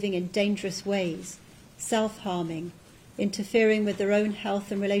behaving in dangerous ways, self-harming, interfering with their own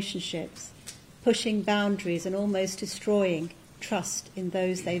health and relationships, pushing boundaries and almost destroying trust in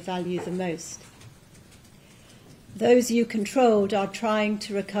those they value the most. Those you controlled are trying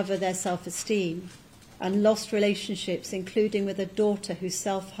to recover their self-esteem and lost relationships, including with a daughter who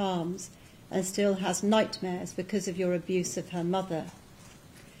self-harms and still has nightmares because of your abuse of her mother.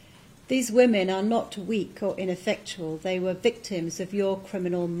 These women are not weak or ineffectual. They were victims of your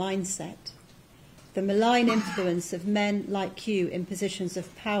criminal mindset. The malign influence of men like you in positions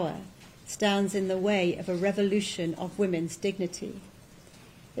of power stands in the way of a revolution of women's dignity.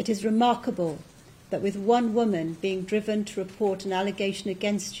 It is remarkable that with one woman being driven to report an allegation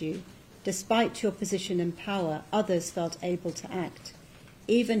against you, despite your position and power, others felt able to act.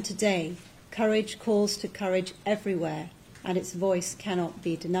 Even today, courage calls to courage everywhere, and its voice cannot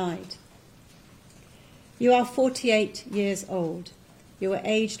be denied. You are 48 years old. You were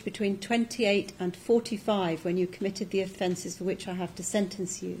aged between 28 and 45 when you committed the offences for which I have to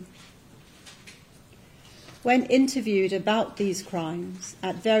sentence you. When interviewed about these crimes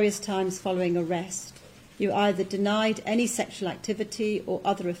at various times following arrest, you either denied any sexual activity or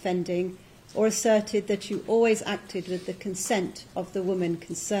other offending, or asserted that you always acted with the consent of the woman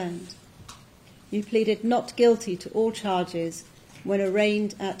concerned. You pleaded not guilty to all charges when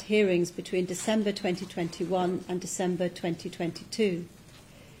arraigned at hearings between December 2021 and December 2022.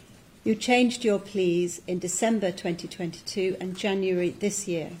 You changed your pleas in December 2022 and January this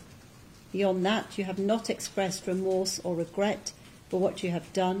year. Beyond that, you have not expressed remorse or regret for what you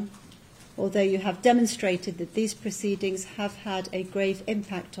have done, although you have demonstrated that these proceedings have had a grave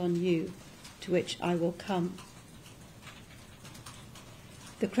impact on you, to which I will come.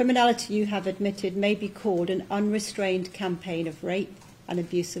 The criminality you have admitted may be called an unrestrained campaign of rape and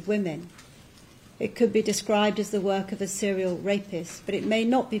abuse of women. It could be described as the work of a serial rapist, but it may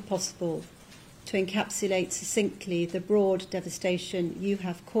not be possible to encapsulate succinctly the broad devastation you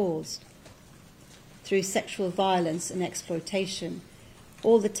have caused through sexual violence and exploitation,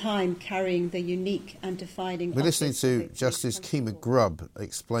 all the time carrying the unique and defining... We're listening to Justice Kemah Grubb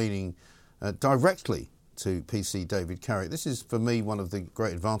explaining directly to PC David Carrick. This is, for me, one of the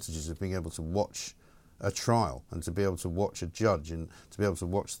great advantages of being able to watch a trial and to be able to watch a judge and to be able to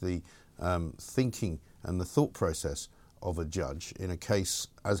watch the thinking and the thought process of a judge in a case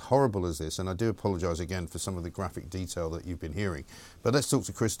as horrible as this. And I do apologise again for some of the graphic detail that you've been hearing. But let's talk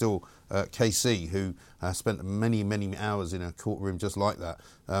to Crystal KC, who spent many, many hours in a courtroom just like that,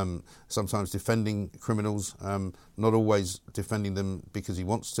 sometimes defending criminals, not always defending them because he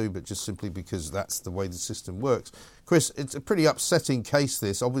wants to, but just simply because that's the way the system works. Chris, it's a pretty upsetting case,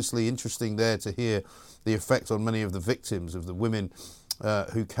 this. Obviously interesting there to hear the effect on many of the victims, of the women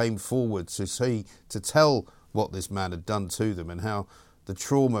who came forward to tell what this man had done to them and how the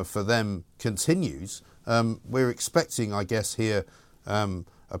trauma for them continues. We're expecting, I guess, here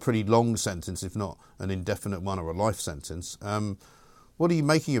a pretty long sentence, if not an indefinite one or a life sentence. What are you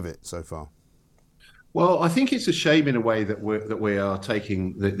making of it so far? Well, I think it's a shame in a way that we are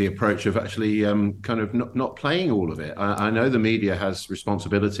taking the approach of actually kind of not playing all of it. I know the media has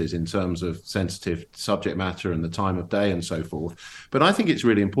responsibilities in terms of sensitive subject matter and the time of day and so forth, but I think it's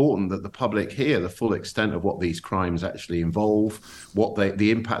really important that the public hear the full extent of what these crimes actually involve, what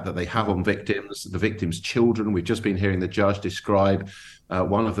the impact that they have on victims, the victims' children. We've just been hearing the judge describe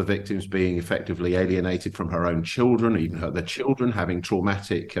one of the victims being effectively alienated from her own children, even the children having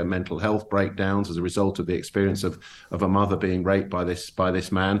traumatic mental health breakdowns as a result of the experience of a mother being raped by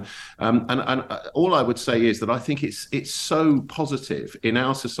this man. And all I would say is that I think it's so positive in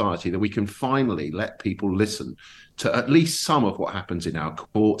our society that we can finally let people listen to at least some of what happens in our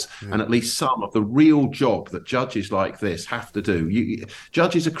courts and at least some of the real job that judges like this have to do.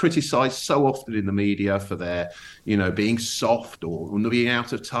 Judges are criticised so often in the media for their, being soft or being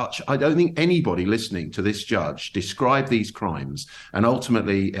out of touch. I don't think anybody listening to this judge describe these crimes and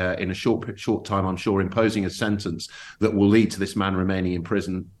ultimately, in a short time, I'm sure, imposing a sentence that will lead to this man remaining in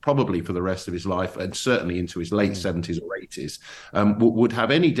prison probably for the rest of his life and certainly into his late 70s or 80s, would have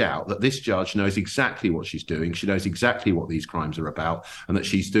any doubt that this judge knows exactly what she's doing. She knows exactly what these crimes are about and that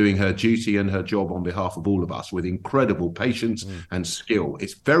she's doing her duty and her job on behalf of all of us with incredible patience and skill.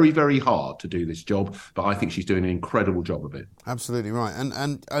 It's very, very hard to do this job, but I think she's doing an incredible job of it. Absolutely right.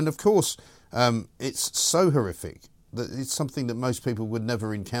 And of course, it's so horrific that it's something that most people would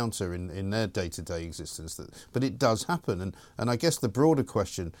never encounter in their day-to-day existence. But it does happen. And I guess the broader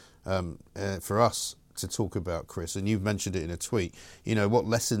question for us to talk about, Chris, and you've mentioned it in a tweet. You know, what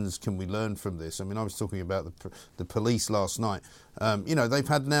lessons can we learn from this? I mean, I was talking about the police last night. You know, they've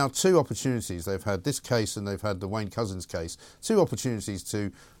had now 2 opportunities. They've had this case and they've had the Wayne Couzens case. 2 opportunities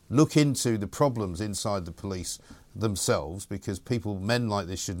to look into the problems inside the police themselves, because men like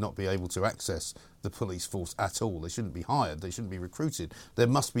this should not be able to access the police force at all. They shouldn't be hired. They shouldn't be recruited. There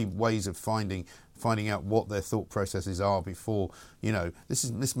must be ways of finding out what their thought processes are before, you know,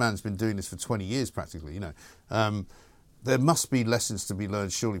 this man's been doing this for 20 years practically, you know. There must be lessons to be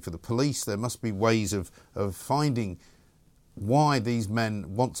learned surely for the police. There must be ways of finding why these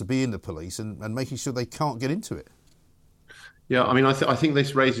men want to be in the police and making sure they can't get into it. Yeah, I mean, I think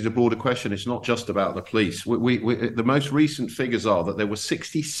this raises a broader question. It's not just about the police. The most recent figures are that there were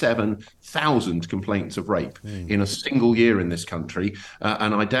 67,000 complaints of rape in a single year in this country,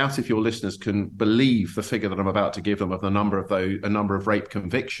 and I doubt if your listeners can believe the figure that I'm about to give them of a number of rape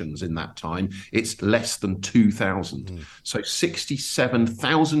convictions in that time. It's less than 2,000. So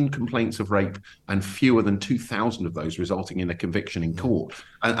 67,000 complaints of rape, and fewer than 2,000 of those resulting in a conviction in court.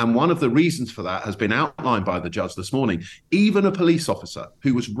 And one of the reasons for that has been outlined by the judge this morning. Even a police officer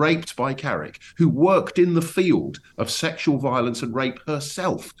who was raped by Carrick, who worked in the field of sexual violence and rape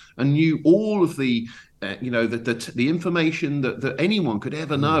herself and knew all of the the information that anyone could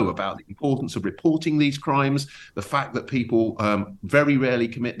ever know about the importance of reporting these crimes, the fact that people very rarely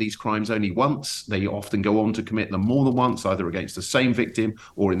commit these crimes only once. They often go on to commit them more than once, either against the same victim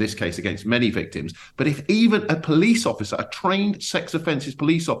or in this case against many victims. But if even a police officer, a trained sex offences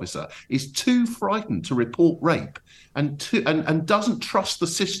police officer, is too frightened to report rape and doesn't trust the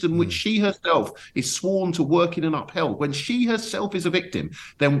system which she herself is sworn to work in and upheld, when she herself is a victim,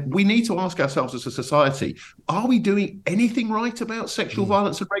 then we need to ask ourselves as a society, are we doing anything right about sexual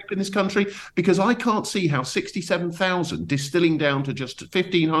violence and rape in this country? Because I can't see how 67,000 distilling down to just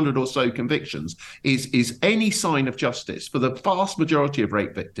 1,500 or so convictions is any sign of justice for the vast majority of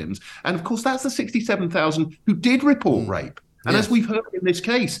rape victims. And of course, that's the 67,000 who did report rape. And as we've heard in this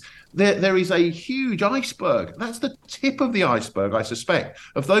case, there is a huge iceberg. That's the tip of the iceberg, I suspect,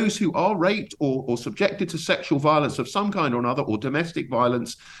 of those who are raped or subjected to sexual violence of some kind or another, or domestic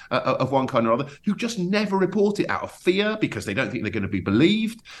violence of one kind or other, who just never report it out of fear because they don't think they're going to be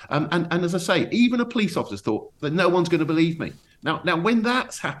believed. And as I say, even a police officer thought that no one's going to believe me. Now, when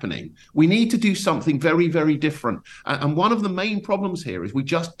that's happening, we need to do something very, very different. And one of the main problems here is we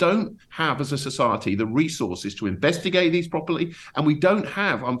just don't have, as a society, the resources to investigate these properly. And we don't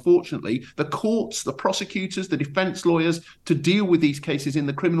have, unfortunately, the courts, the prosecutors, the defence lawyers to deal with these cases in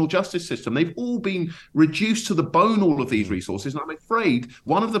the criminal justice system. They've all been reduced to the bone, all of these resources. And I'm afraid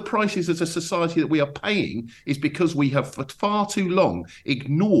one of the prices as a society that we are paying is because we have for far too long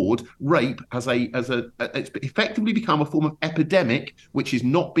ignored rape as it's effectively become a form of epidemic, which is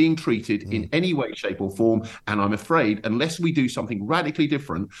not being treated in any way, shape or form. And I'm afraid, unless we do something radically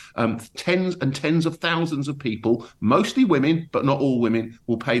different, tens and tens of thousands of people, mostly women, but not all women,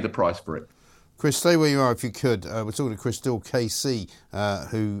 will pay the price for it. Chris, stay where you are if you could. We're talking to Chris Dill, KC,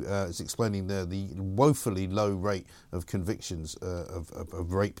 who is explaining the woefully low rate of convictions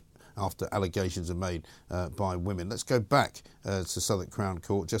of rape after allegations are made by women. Let's go back to Southwark Crown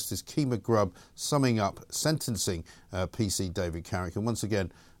Court. Justice Kemah Grubb summing up sentencing PC David Carrick. And once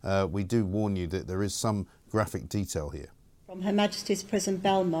again, we do warn you that there is some graphic detail here. From Her Majesty's Prison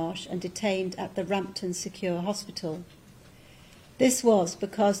Belmarsh and detained at the Rampton Secure Hospital. This was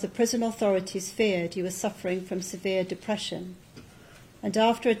because the prison authorities feared you were suffering from severe depression. And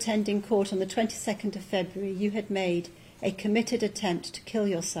after attending court on the 22nd of February, you had made a committed attempt to kill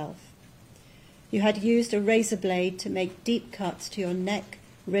yourself. You had used a razor blade to make deep cuts to your neck,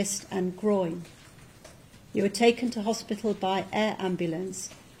 wrist and groin. You were taken to hospital by air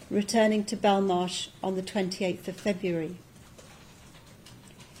ambulance, returning to Belmarsh on the 28th of February.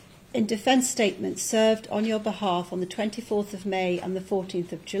 In defence statements served on your behalf on the 24th of May and the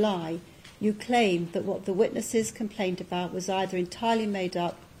 14th of July, you claimed that what the witnesses complained about was either entirely made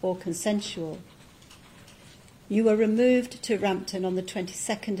up or consensual. You were removed to Rampton on the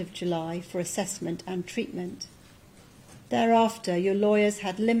 22nd of July for assessment and treatment. Thereafter, your lawyers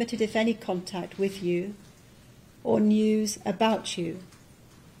had limited, if any, contact with you or news about you.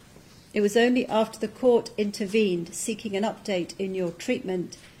 It was only after the court intervened seeking an update in your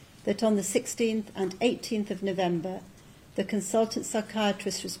treatment that on the 16th and 18th of November, the consultant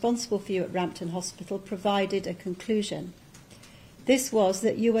psychiatrist responsible for you at Rampton Hospital provided a conclusion. This was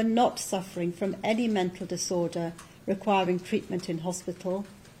that you were not suffering from any mental disorder requiring treatment in hospital,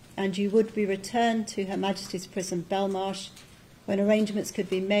 and you would be returned to Her Majesty's Prison Belmarsh when arrangements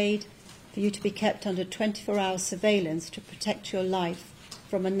could be made for you to be kept under 24-hour surveillance to protect your life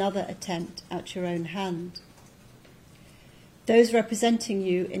from another attempt at your own hand. Those representing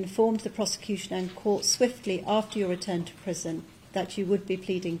you informed the prosecution and court swiftly after your return to prison that you would be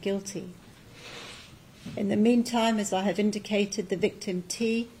pleading guilty. In the meantime, as I have indicated, the victim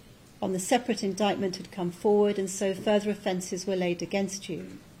T on the separate indictment had come forward, and so further offences were laid against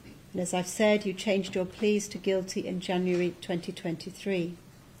you. And as I've said, you changed your pleas to guilty in January 2023.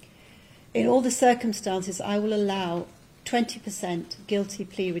 In all the circumstances, I will allow 20% guilty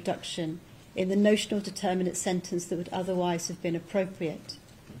plea reduction in the notional determinate sentence that would otherwise have been appropriate.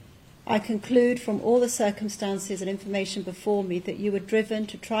 I conclude from all the circumstances and information before me that you were driven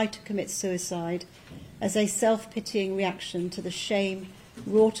to try to commit suicide as a self-pitying reaction to the shame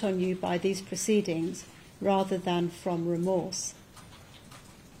wrought on you by these proceedings rather than from remorse.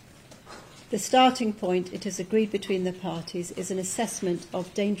 The starting point, it is agreed between the parties, is an assessment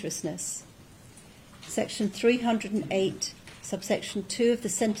of dangerousness. Section 308, subsection 2 of the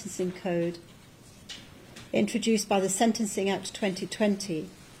Sentencing Code, introduced by the Sentencing Act 2020,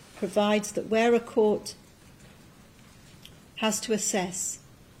 provides that where a court has to assess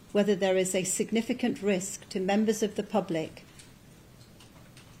whether there is a significant risk to members of the public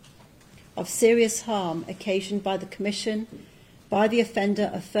of serious harm occasioned by the commission by the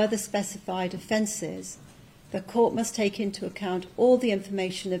offender of further specified offences, the court must take into account all the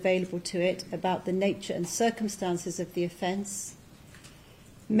information available to it about the nature and circumstances of the offence,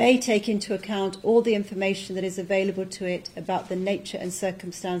 may take into account all the information that is available to it about the nature and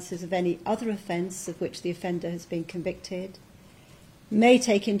circumstances of any other offence of which the offender has been convicted, may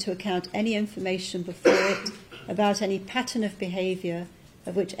take into account any information before it about any pattern of behaviour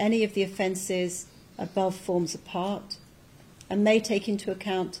of which any of the offences above forms a part, and may take into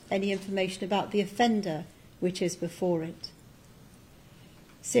account any information about the offender which is before it.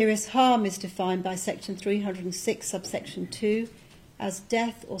 Serious harm is defined by Section 306, subsection 2, as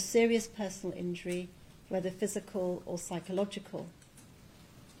death or serious personal injury, whether physical or psychological.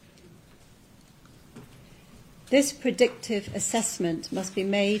 This predictive assessment must be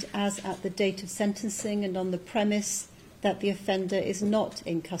made as at the date of sentencing and on the premise that the offender is not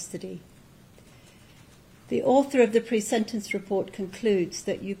in custody. The author of the pre-sentence report concludes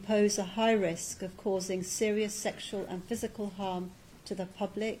that you pose a high risk of causing serious sexual and physical harm to the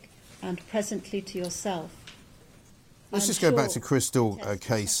public and presently to yourself. Let's just go back to Crystal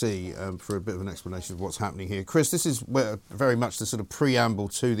KC for a bit of an explanation of what's happening here. Chris, this is very much the sort of preamble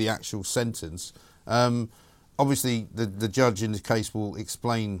to the actual sentence. Obviously, the judge in the case will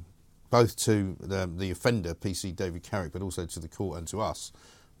explain both to the offender, PC David Carrick, but also to the court and to us,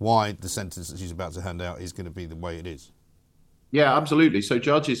 why the sentence that she's about to hand out is going to be the way it is. Yeah, absolutely. So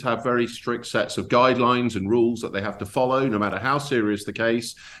judges have very strict sets of guidelines and rules that they have to follow, no matter how serious the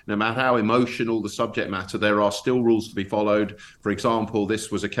case, no matter how emotional the subject matter, there are still rules to be followed. For example,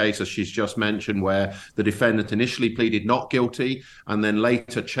 this was a case, as she's just mentioned, where the defendant initially pleaded not guilty and then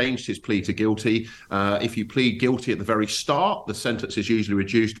later changed his plea to guilty. If you plead guilty at the very start, the sentence is usually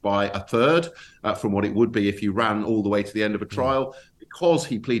reduced by a third from what it would be if you ran all the way to the end of a trial. Because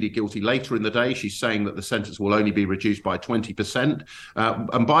he pleaded guilty later in the day, she's saying that the sentence will only be reduced by 20%.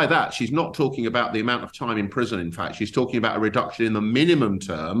 And by that, she's not talking about the amount of time in prison, in fact. She's talking about a reduction in the minimum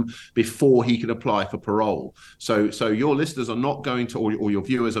term before he can apply for parole. So your listeners are not going to, or your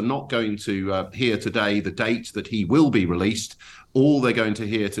viewers are not going to hear today the date that he will be released. All they're going to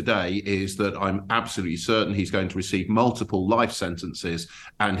hear today is that I'm absolutely certain he's going to receive multiple life sentences,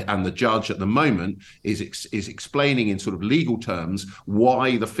 and the judge at the moment is explaining in sort of legal terms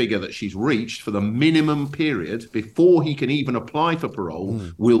why the figure that she's reached for the minimum period before he can even apply for parole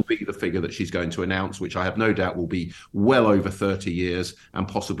will be the figure that she's going to announce, which I have no doubt will be well over 30 years and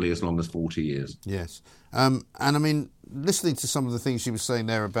possibly as long as 40 years. Yes. And I mean, listening to some of the things she was saying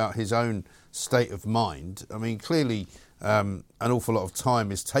there about his own state of mind, I mean, clearly an awful lot of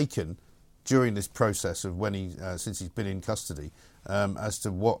time is taken during this process of when since he's been in custody as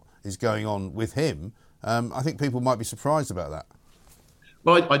to what is going on with him. I think people might be surprised about that.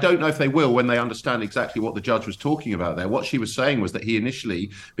 Well, I don't know if they will when they understand exactly what the judge was talking about there. What she was saying was that he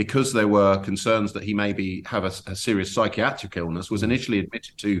initially, because there were concerns that he maybe have a serious psychiatric illness, was initially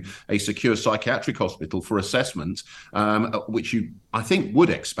admitted to a secure psychiatric hospital for assessment, which I think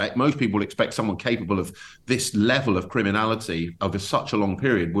would expect, most people would expect someone capable of this level of criminality over such a long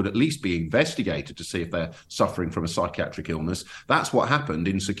period would at least be investigated to see if they're suffering from a psychiatric illness. That's what happened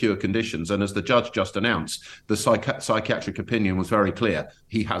in secure conditions. And as the judge just announced, the psychiatric opinion was very clear.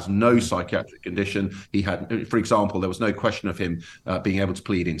 He has no psychiatric condition. He had, for example, there was no question of him being able to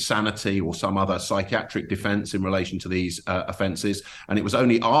plead insanity or some other psychiatric defence in relation to these offences. And it was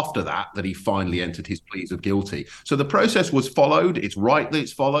only after that he finally entered his pleas of guilty. So the process was followed. It's right that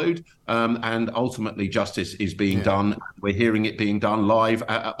it's followed. And ultimately, justice is being done. We're hearing it being done live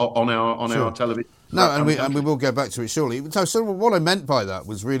on our television. No, and we will go back to it shortly. So what I meant by that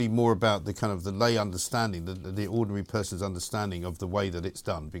was really more about the kind of the lay understanding, the ordinary person's understanding of the way that it's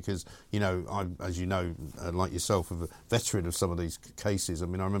done. Because, as you know, like yourself, a veteran of some of these cases. I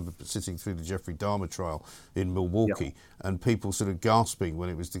mean, I remember sitting through the Jeffrey Dahmer trial in Milwaukee, and people sort of gasping when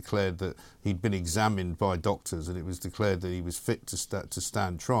it was declared that he'd been examined by doctors and it was declared that he was fit to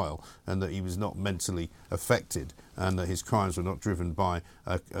stand trial and that he was not mentally affected and that his crimes were not driven by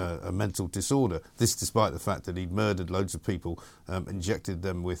a mental disorder. This despite the fact that he'd murdered loads of people, injected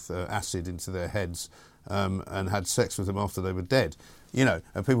them with acid into their heads and had sex with them after they were dead. And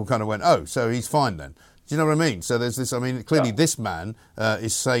people kind of went, oh, so he's fine then. Do you know what I mean? So there's this, clearly this man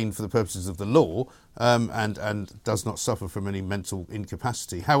is sane for the purposes of the law and does not suffer from any mental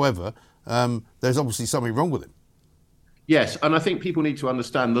incapacity. However, there's obviously something wrong with him. Yes, and I think people need to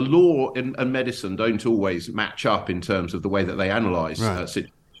understand the law and medicine don't always match up in terms of the way that they analyse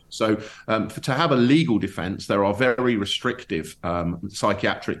situations. So to have a legal defence, there are very restrictive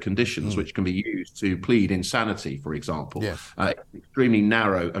psychiatric conditions which can be used to plead insanity, for example. Yes. Extremely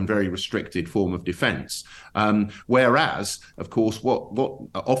narrow and very restricted form of defence. Whereas, of course, what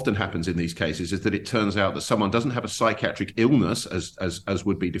often happens in these cases is that it turns out that someone doesn't have a psychiatric illness, as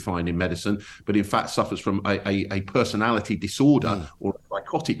would be defined in medicine, but in fact suffers from a personality disorder or a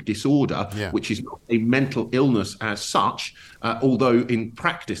psychotic disorder, which is not a mental illness as such, although in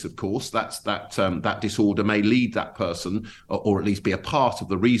practice, of course, that disorder may lead that person, or at least be a part of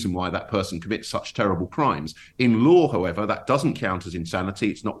the reason why that person commits such terrible crimes. In law, however, that doesn't count as insanity.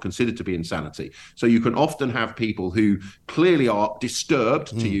 It's not considered to be insanity. So you can often have people who clearly are disturbed,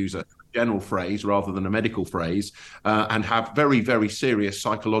 to use a general phrase rather than a medical phrase, and have very, very serious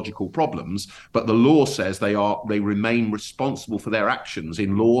psychological problems. But the law says they remain responsible for their actions.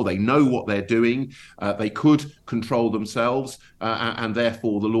 In law, they know what they're doing. They could control themselves, and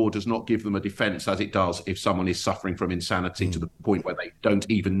therefore the law does not give them a defence as it does if someone is suffering from insanity to the point where they don't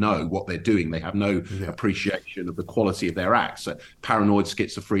even know what they're doing. They have no appreciation of the quality of their acts. Paranoid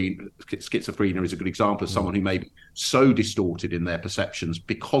schizophrenia is a good example of someone who may be so distorted in their perceptions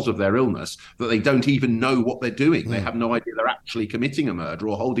because of their illness that they don't even know what they're doing. They have no idea they're actually committing a murder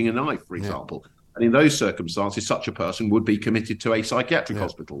or holding a knife, for example. And in those circumstances, such a person would be committed to a psychiatric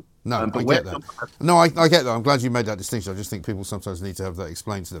hospital. No, I get that. No, I get that. I'm glad you made that distinction. I just think people sometimes need to have that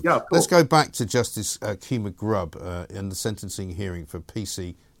explained to them. Yeah, let's go back to Justice Kemah Grubb in the sentencing hearing for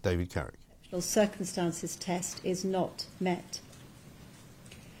PC David Carrick. Circumstances test is not met.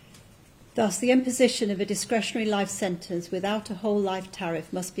 Thus, the imposition of a discretionary life sentence without a whole life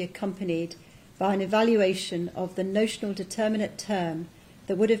tariff must be accompanied by an evaluation of the notional determinate term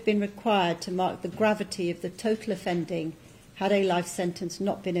that would have been required to mark the gravity of the total offending had a life sentence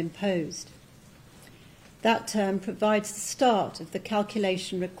not been imposed. That term provides the start of the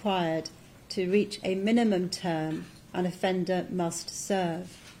calculation required to reach a minimum term an offender must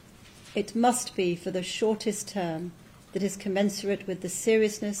serve. It must be for the shortest term that is commensurate with the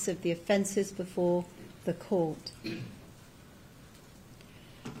seriousness of the offences before the court.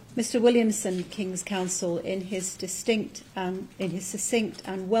 Mr. Williamson, King's Counsel, in his succinct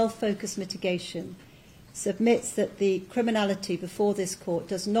and well-focused mitigation, submits that the criminality before this court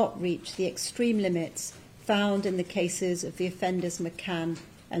does not reach the extreme limits found in the cases of the offenders McCann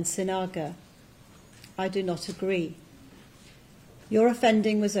and Sinaga. I do not agree. Your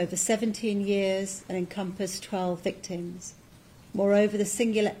offending was over 17 years and encompassed 12 victims. Moreover, the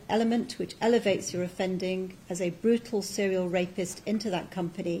singular element which elevates your offending as a brutal serial rapist into that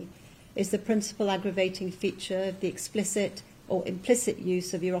company is the principal aggravating feature of the explicit or implicit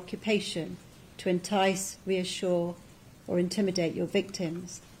use of your occupation to entice, reassure, or intimidate your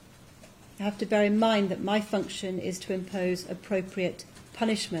victims. You have to bear in mind that my function is to impose appropriate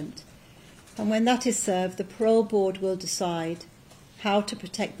punishment, and when that is served, the parole board will decide how to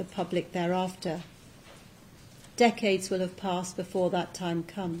protect the public thereafter. Decades will have passed before that time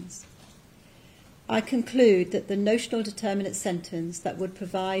comes. I conclude that the notional determinate sentence that would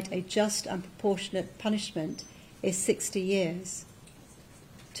provide a just and proportionate punishment is 60 years.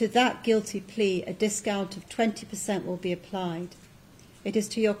 To that guilty plea, a discount of 20% will be applied. It is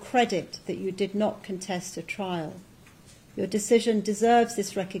to your credit that you did not contest a trial. Your decision deserves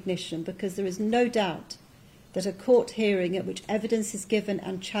this recognition because there is no doubt that a court hearing at which evidence is given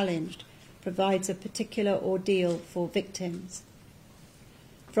and challenged provides a particular ordeal for victims.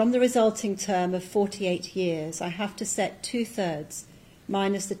 From the resulting term of 48 years, I have to set 2/3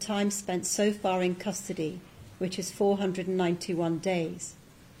 minus the time spent so far in custody, which is 491 days.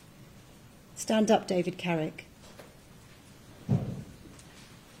 Stand up, David Carrick.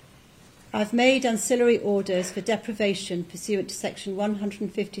 I've made ancillary orders for deprivation pursuant to Section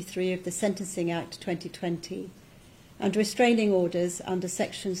 153 of the Sentencing Act 2020 and restraining orders under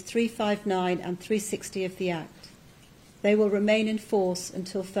Sections 359 and 360 of the Act. They will remain in force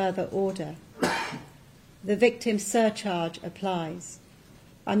until further order. The victim surcharge applies.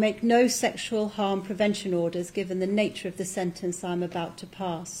 I make no sexual harm prevention orders given the nature of the sentence I am about to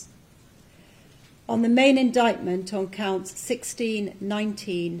pass. On the main indictment on counts 16,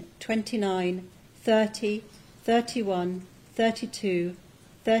 19, 29, 30, 31, 32,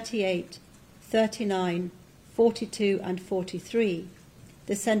 38, 39, 42 and 43,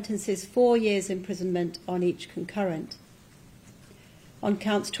 the sentence is 4 years imprisonment on each concurrent. On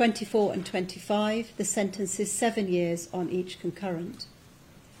counts 24 and 25, the sentence is 7 years on each concurrent.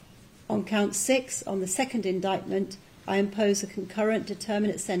 On count 6, on the second indictment, I impose a concurrent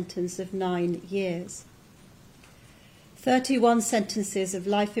determinate sentence of 9 years. 31 sentences of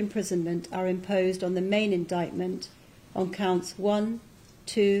life imprisonment are imposed on the main indictment on counts 1,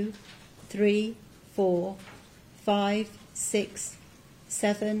 2, 3, 4, 5, 6,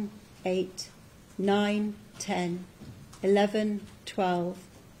 7, 8, 9, 10, 11, 12,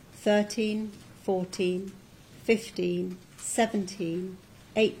 13, 14, 15, 17,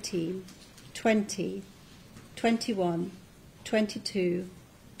 18, 20, 21, 22,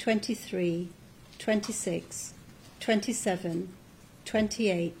 23, 26, 27,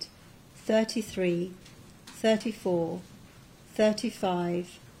 28, 33, 34,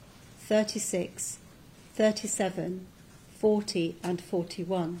 35, 36, 37, 40 and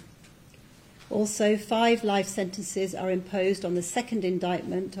 41. Also, 5 life sentences are imposed on the second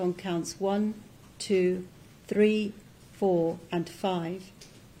indictment on counts 1, 2, 3, 4 and 5.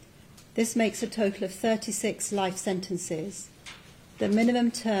 This makes a total of 36 life sentences. The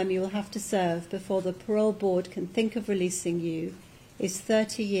minimum term you will have to serve before the parole board can think of releasing you is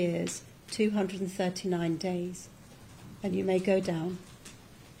 30 years, 239 days. And you may go down.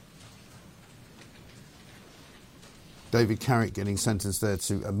 David Carrick getting sentenced there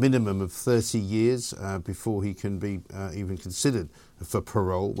to a minimum of 30 years before he can be even considered for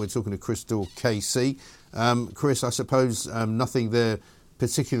parole. We're talking to Chris Daw, KC. Chris, I suppose nothing there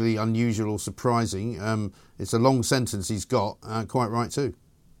particularly unusual or surprising. It's a long sentence he's got, quite right too.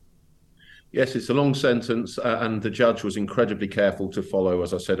 Yes, it's a long sentence, and the judge was incredibly careful to follow,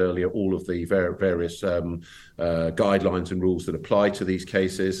 as I said earlier, all of the various guidelines and rules that apply to these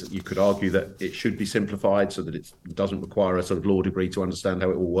cases. You could argue that it should be simplified so that it doesn't require a sort of law degree to understand how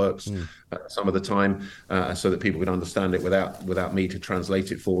it all works some of the time, so that people can understand it without me to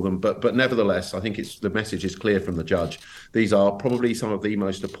translate it for them. But nevertheless, I think the message is clear from the judge. These are probably some of the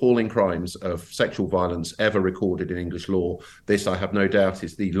most appalling crimes of sexual violence ever recorded in English law. This, I have no doubt,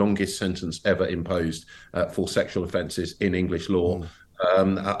 is the longest sentence ever imposed for sexual offences in English law,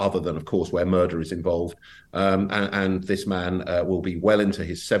 other than, of course, where murder is involved. And this man will be well into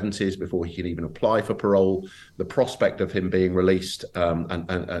his 70s before he can even apply for parole. The prospect of him being released,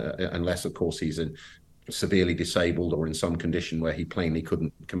 unless, of course, he's severely disabled or in some condition where he plainly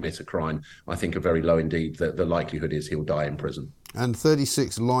couldn't commit a crime, I think are very low indeed. The likelihood is he'll die in prison. And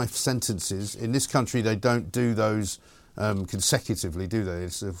 36 life sentences. In this country, they don't do those consecutively, do they?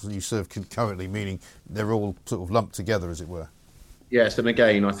 You serve concurrently, meaning they're all sort of lumped together, as it were. Yes, and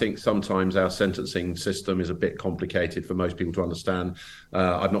again, I think sometimes our sentencing system is a bit complicated for most people to understand.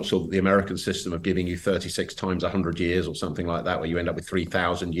 I'm not sure that the American system of giving you 36 times 100 years or something like that, where you end up with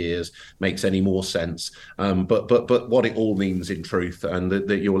 3,000 years, makes any more sense. But what it all means in truth, and that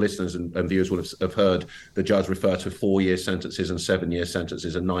your listeners and viewers will have heard the judge refer to 4-year sentences and 7-year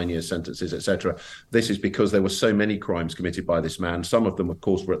sentences and 9-year sentences, etc. This is because there were so many crimes committed by this man. Some of them, of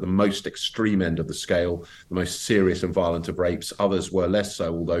course, were at the most extreme end of the scale, the most serious and violent of rapes. Others were less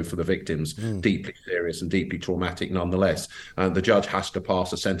so, although for the victims, deeply serious and deeply traumatic nonetheless. The judge has to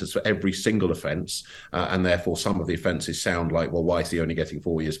pass a sentence for every single offence, and therefore some of the offences sound like, well, why is he only getting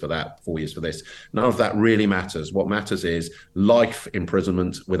 4 years for that, 4 years for this? None of that really matters. What matters is life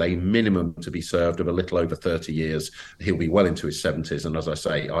imprisonment with a minimum to be served of a little over 30 years. He'll be well into his 70s, and as I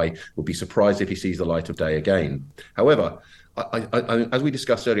say, I would be surprised if he sees the light of day again. However, I, as we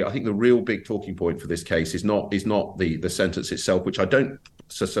discussed earlier, I think the real big talking point for this case is not the sentence itself, which I don't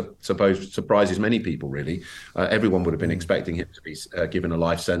suppose surprises many people, really. Everyone would have been expecting him to be given a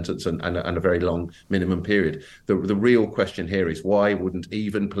life sentence and a very long minimum period. The real question here is, why wouldn't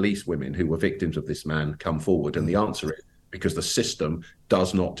even police women who were victims of this man come forward? And the answer is, because the system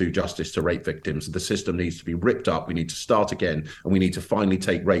does not do justice to rape victims. The system needs to be ripped up. We need to start again, and we need to finally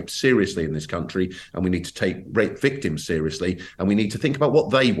take rape seriously in this country, and we need to take rape victims seriously, and we need to think about what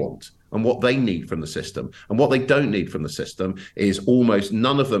they want and what they need from the system. And what they don't need from the system is almost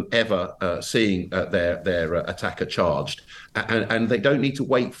none of them ever seeing their attacker charged. And they don't need to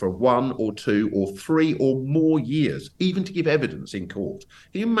wait for 1 or 2 or 3 or more years, even to give evidence in court.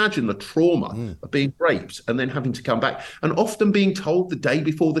 Can you imagine the trauma of being raped and then having to come back and often being told the day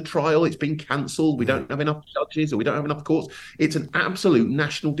before the trial it's been cancelled, we don't have enough judges, or we don't have enough courts? It's an absolute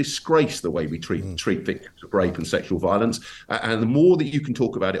national disgrace the way we treat victims of rape and sexual violence. And the more that you can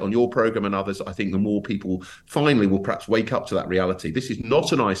talk about it on your programme and others, I think the more people finally will perhaps wake up to that reality. This is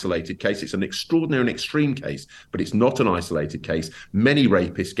not an isolated case. It's an extraordinary and extreme case, but it's not an isolated case. Many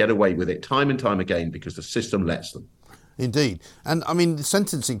rapists get away with it time and time again because the system lets them. Indeed. And I mean, the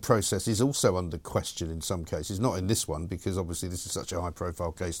sentencing process is also under question in some cases, not in this one, because obviously this is such a high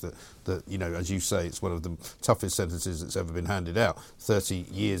profile case that, you know, as you say, it's one of the toughest sentences that's ever been handed out. 30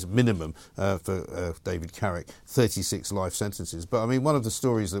 years minimum for David Carrick, 36 life sentences. But I mean, one of the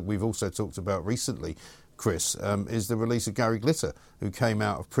stories that we've also talked about recently, Chris, is the release of Gary Glitter, who came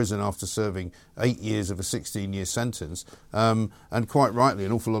out of prison after serving 8 years of a 16-year sentence. And quite rightly,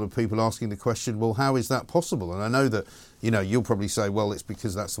 an awful lot of people asking the question, well, how is that possible? And I know that, you know, you'll probably say, well, it's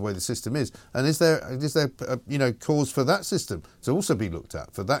because that's the way the system is. And is there you know, cause for that system to also be looked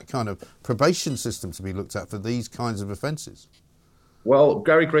at, for that kind of probation system to be looked at for these kinds of offences? Well,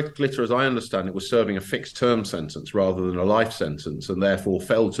 Gary Glitter, as I understand it, was serving a fixed-term sentence rather than a life sentence, and therefore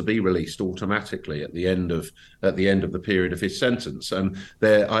failed to be released automatically at the end of the period of his sentence. And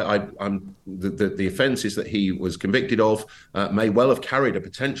the offences that he was convicted of may well have carried a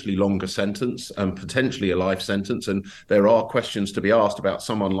potentially longer sentence and potentially a life sentence. And there are questions to be asked about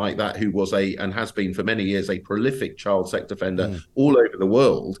someone like that who was and has been for many years a prolific child sex offender all over the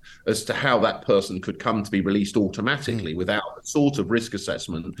world, as to how that person could come to be released automatically without the sort of risk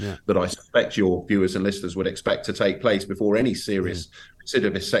assessment that I suspect your viewers and listeners would expect to take place before any serious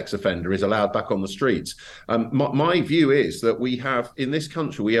recidivist sex offender is allowed back on the streets. My view is that we have, in this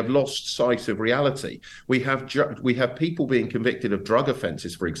country, we have lost sight of reality. We have people being convicted of drug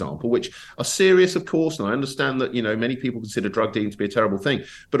offences, for example, which are serious, of course, and I understand that, you know, many people consider drug dealing to be a terrible thing,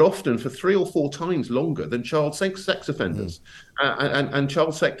 but often for 3 or 4 times longer than child sex offenders. And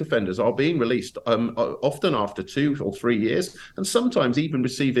child sex offenders are being released often after 2 or 3 years, and sometimes even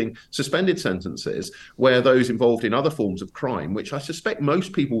receiving suspended sentences where those involved in other forms of crime, which I suspect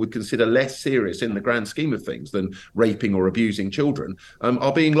most people would consider less serious in the grand scheme of things than raping or abusing children,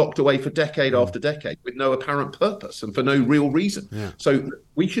 are being locked away for decade after decade with no apparent purpose and for no real reason. So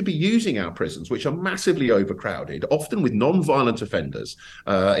we should be using our prisons, which are massively overcrowded, often with non-violent offenders.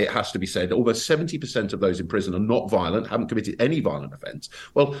 It has to be said, almost 70% of those in prison are not violent, haven't committed any violent offence.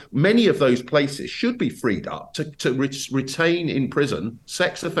 Well, many of those places should be freed up to retain in prison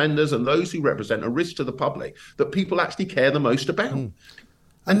sex offenders and those who represent a risk to the public that people actually care the most about.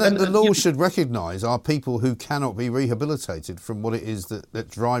 And the law should recognise are people who cannot be rehabilitated from what it is that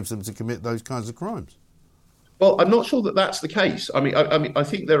drives them to commit those kinds of crimes. Well, I'm not sure that that's the case. I mean, I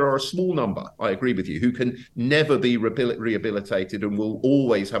think there are a small number, I agree with you, who can never be rehabilitated and will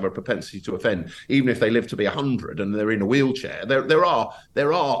always have a propensity to offend, even if they live to be 100 and they're in a wheelchair. There are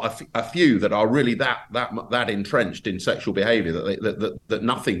a few that are really that entrenched in sexual behaviour that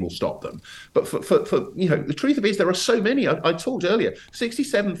nothing will stop them. But for you know, the truth of it is there are so many. I talked earlier,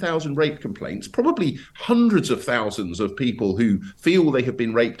 67,000 rape complaints, probably hundreds of thousands of people who feel they have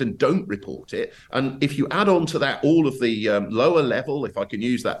been raped and don't report it. And if you add on to that all of the lower level, if I can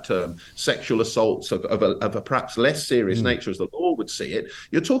use that term, sexual assaults of a perhaps less serious nature as the law would see it,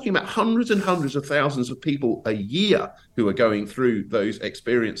 you're talking about hundreds and hundreds of thousands of people a year who are going through those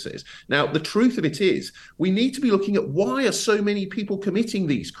experiences. Now, the truth of it is we need to be looking at why are so many people committing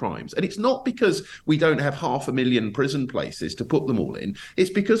these crimes. And it's not because we don't have 500,000 prison places to put them all in. It's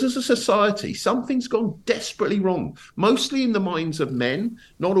because as a society, something's gone desperately wrong, mostly in the minds of men,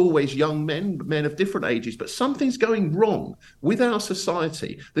 not always young men, but men of different ages, but something's going wrong with our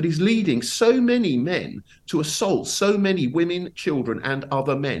society that is leading so many men to assault so many women, children, and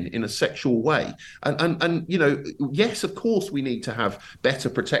other men in a sexual way. And you know, yes, of course, we need to have better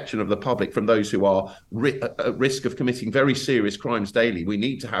protection of the public from those who are at risk of committing very serious crimes daily. We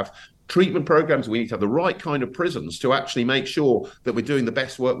need to have treatment programs. We need to have the right kind of prisons to actually make sure that we're doing the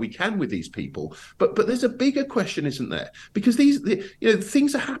best work we can with these people. But there's a bigger question, isn't there? Because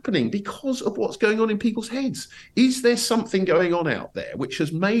things are happening because of what's going on in people's heads. Is there something going on out there which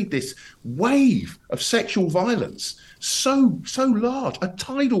has made this wave of sexual violence so large, a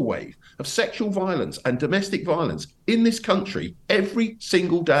tidal wave of sexual violence and domestic violence in this country every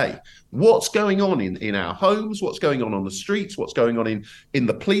single day. What's going on in our homes, what's going on the streets, what's going on in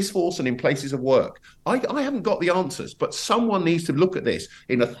the police force and in places of work. I haven't got the answers, but someone needs to look at this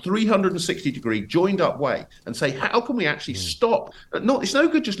in a 360-degree joined-up way and say, how can we actually stop? It's no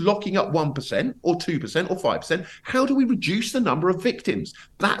good just locking up 1% or 2% or 5%. How do we reduce the number of victims?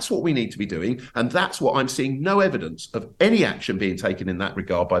 That's what we need to be doing, and that's what I'm seeing no evidence of any action being taken in that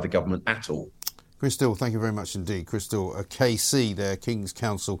regard by the government at all. Chris Dill, thank you very much indeed. Chris Dill, KC there, King's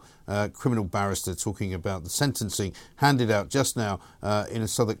Counsel criminal barrister, talking about the sentencing handed out just now in a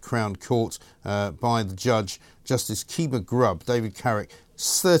Southwark Crown Court by the judge, Justice Keba Grubb. David Carrick,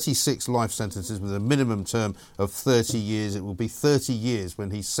 36 life sentences with a minimum term of 30 years. It will be 30 years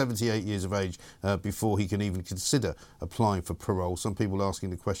when he's 78 years of age before he can even consider applying for parole. Some people asking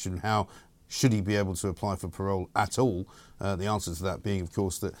the question, how should he be able to apply for parole at all? The answer to that being, of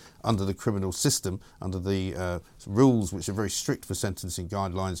course, that under the criminal system, under the rules which are very strict for sentencing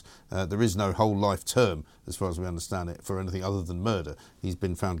guidelines, there is no whole life term, as far as we understand it, for anything other than murder. He's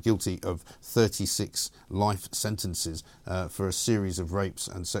been found guilty of 36 life sentences for a series of rapes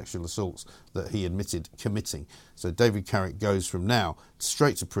and sexual assaults that he admitted committing. So David Carrick goes from now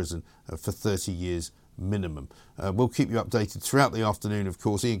straight to prison for 30 years minimum. We'll keep you updated throughout the afternoon, of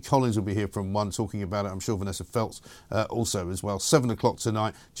course. Ian Collins will be here from 1 talking about it. I'm sure Vanessa Feltz also as well. 7 o'clock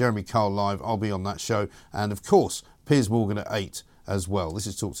tonight, Jeremy Kyle Live. I'll be on that show. And, of course, Piers Morgan at 8 as well. This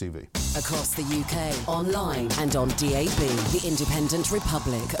is Talk TV. Across the UK, online and on DAB, the Independent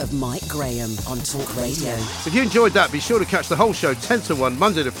Republic of Mike Graham on Talk Radio. If you enjoyed that, be sure to catch the whole show 10 to 1,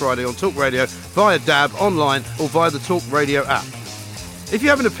 Monday to Friday on Talk Radio, via DAB, online or via the Talk Radio app. If you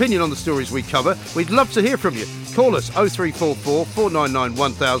have an opinion on the stories we cover, we'd love to hear from you. Call us 0344 499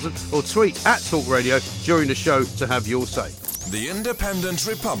 1000 or tweet at Talk Radio during the show to have your say. The Independent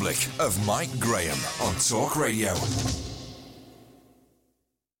Republic of Mike Graham on Talk Radio.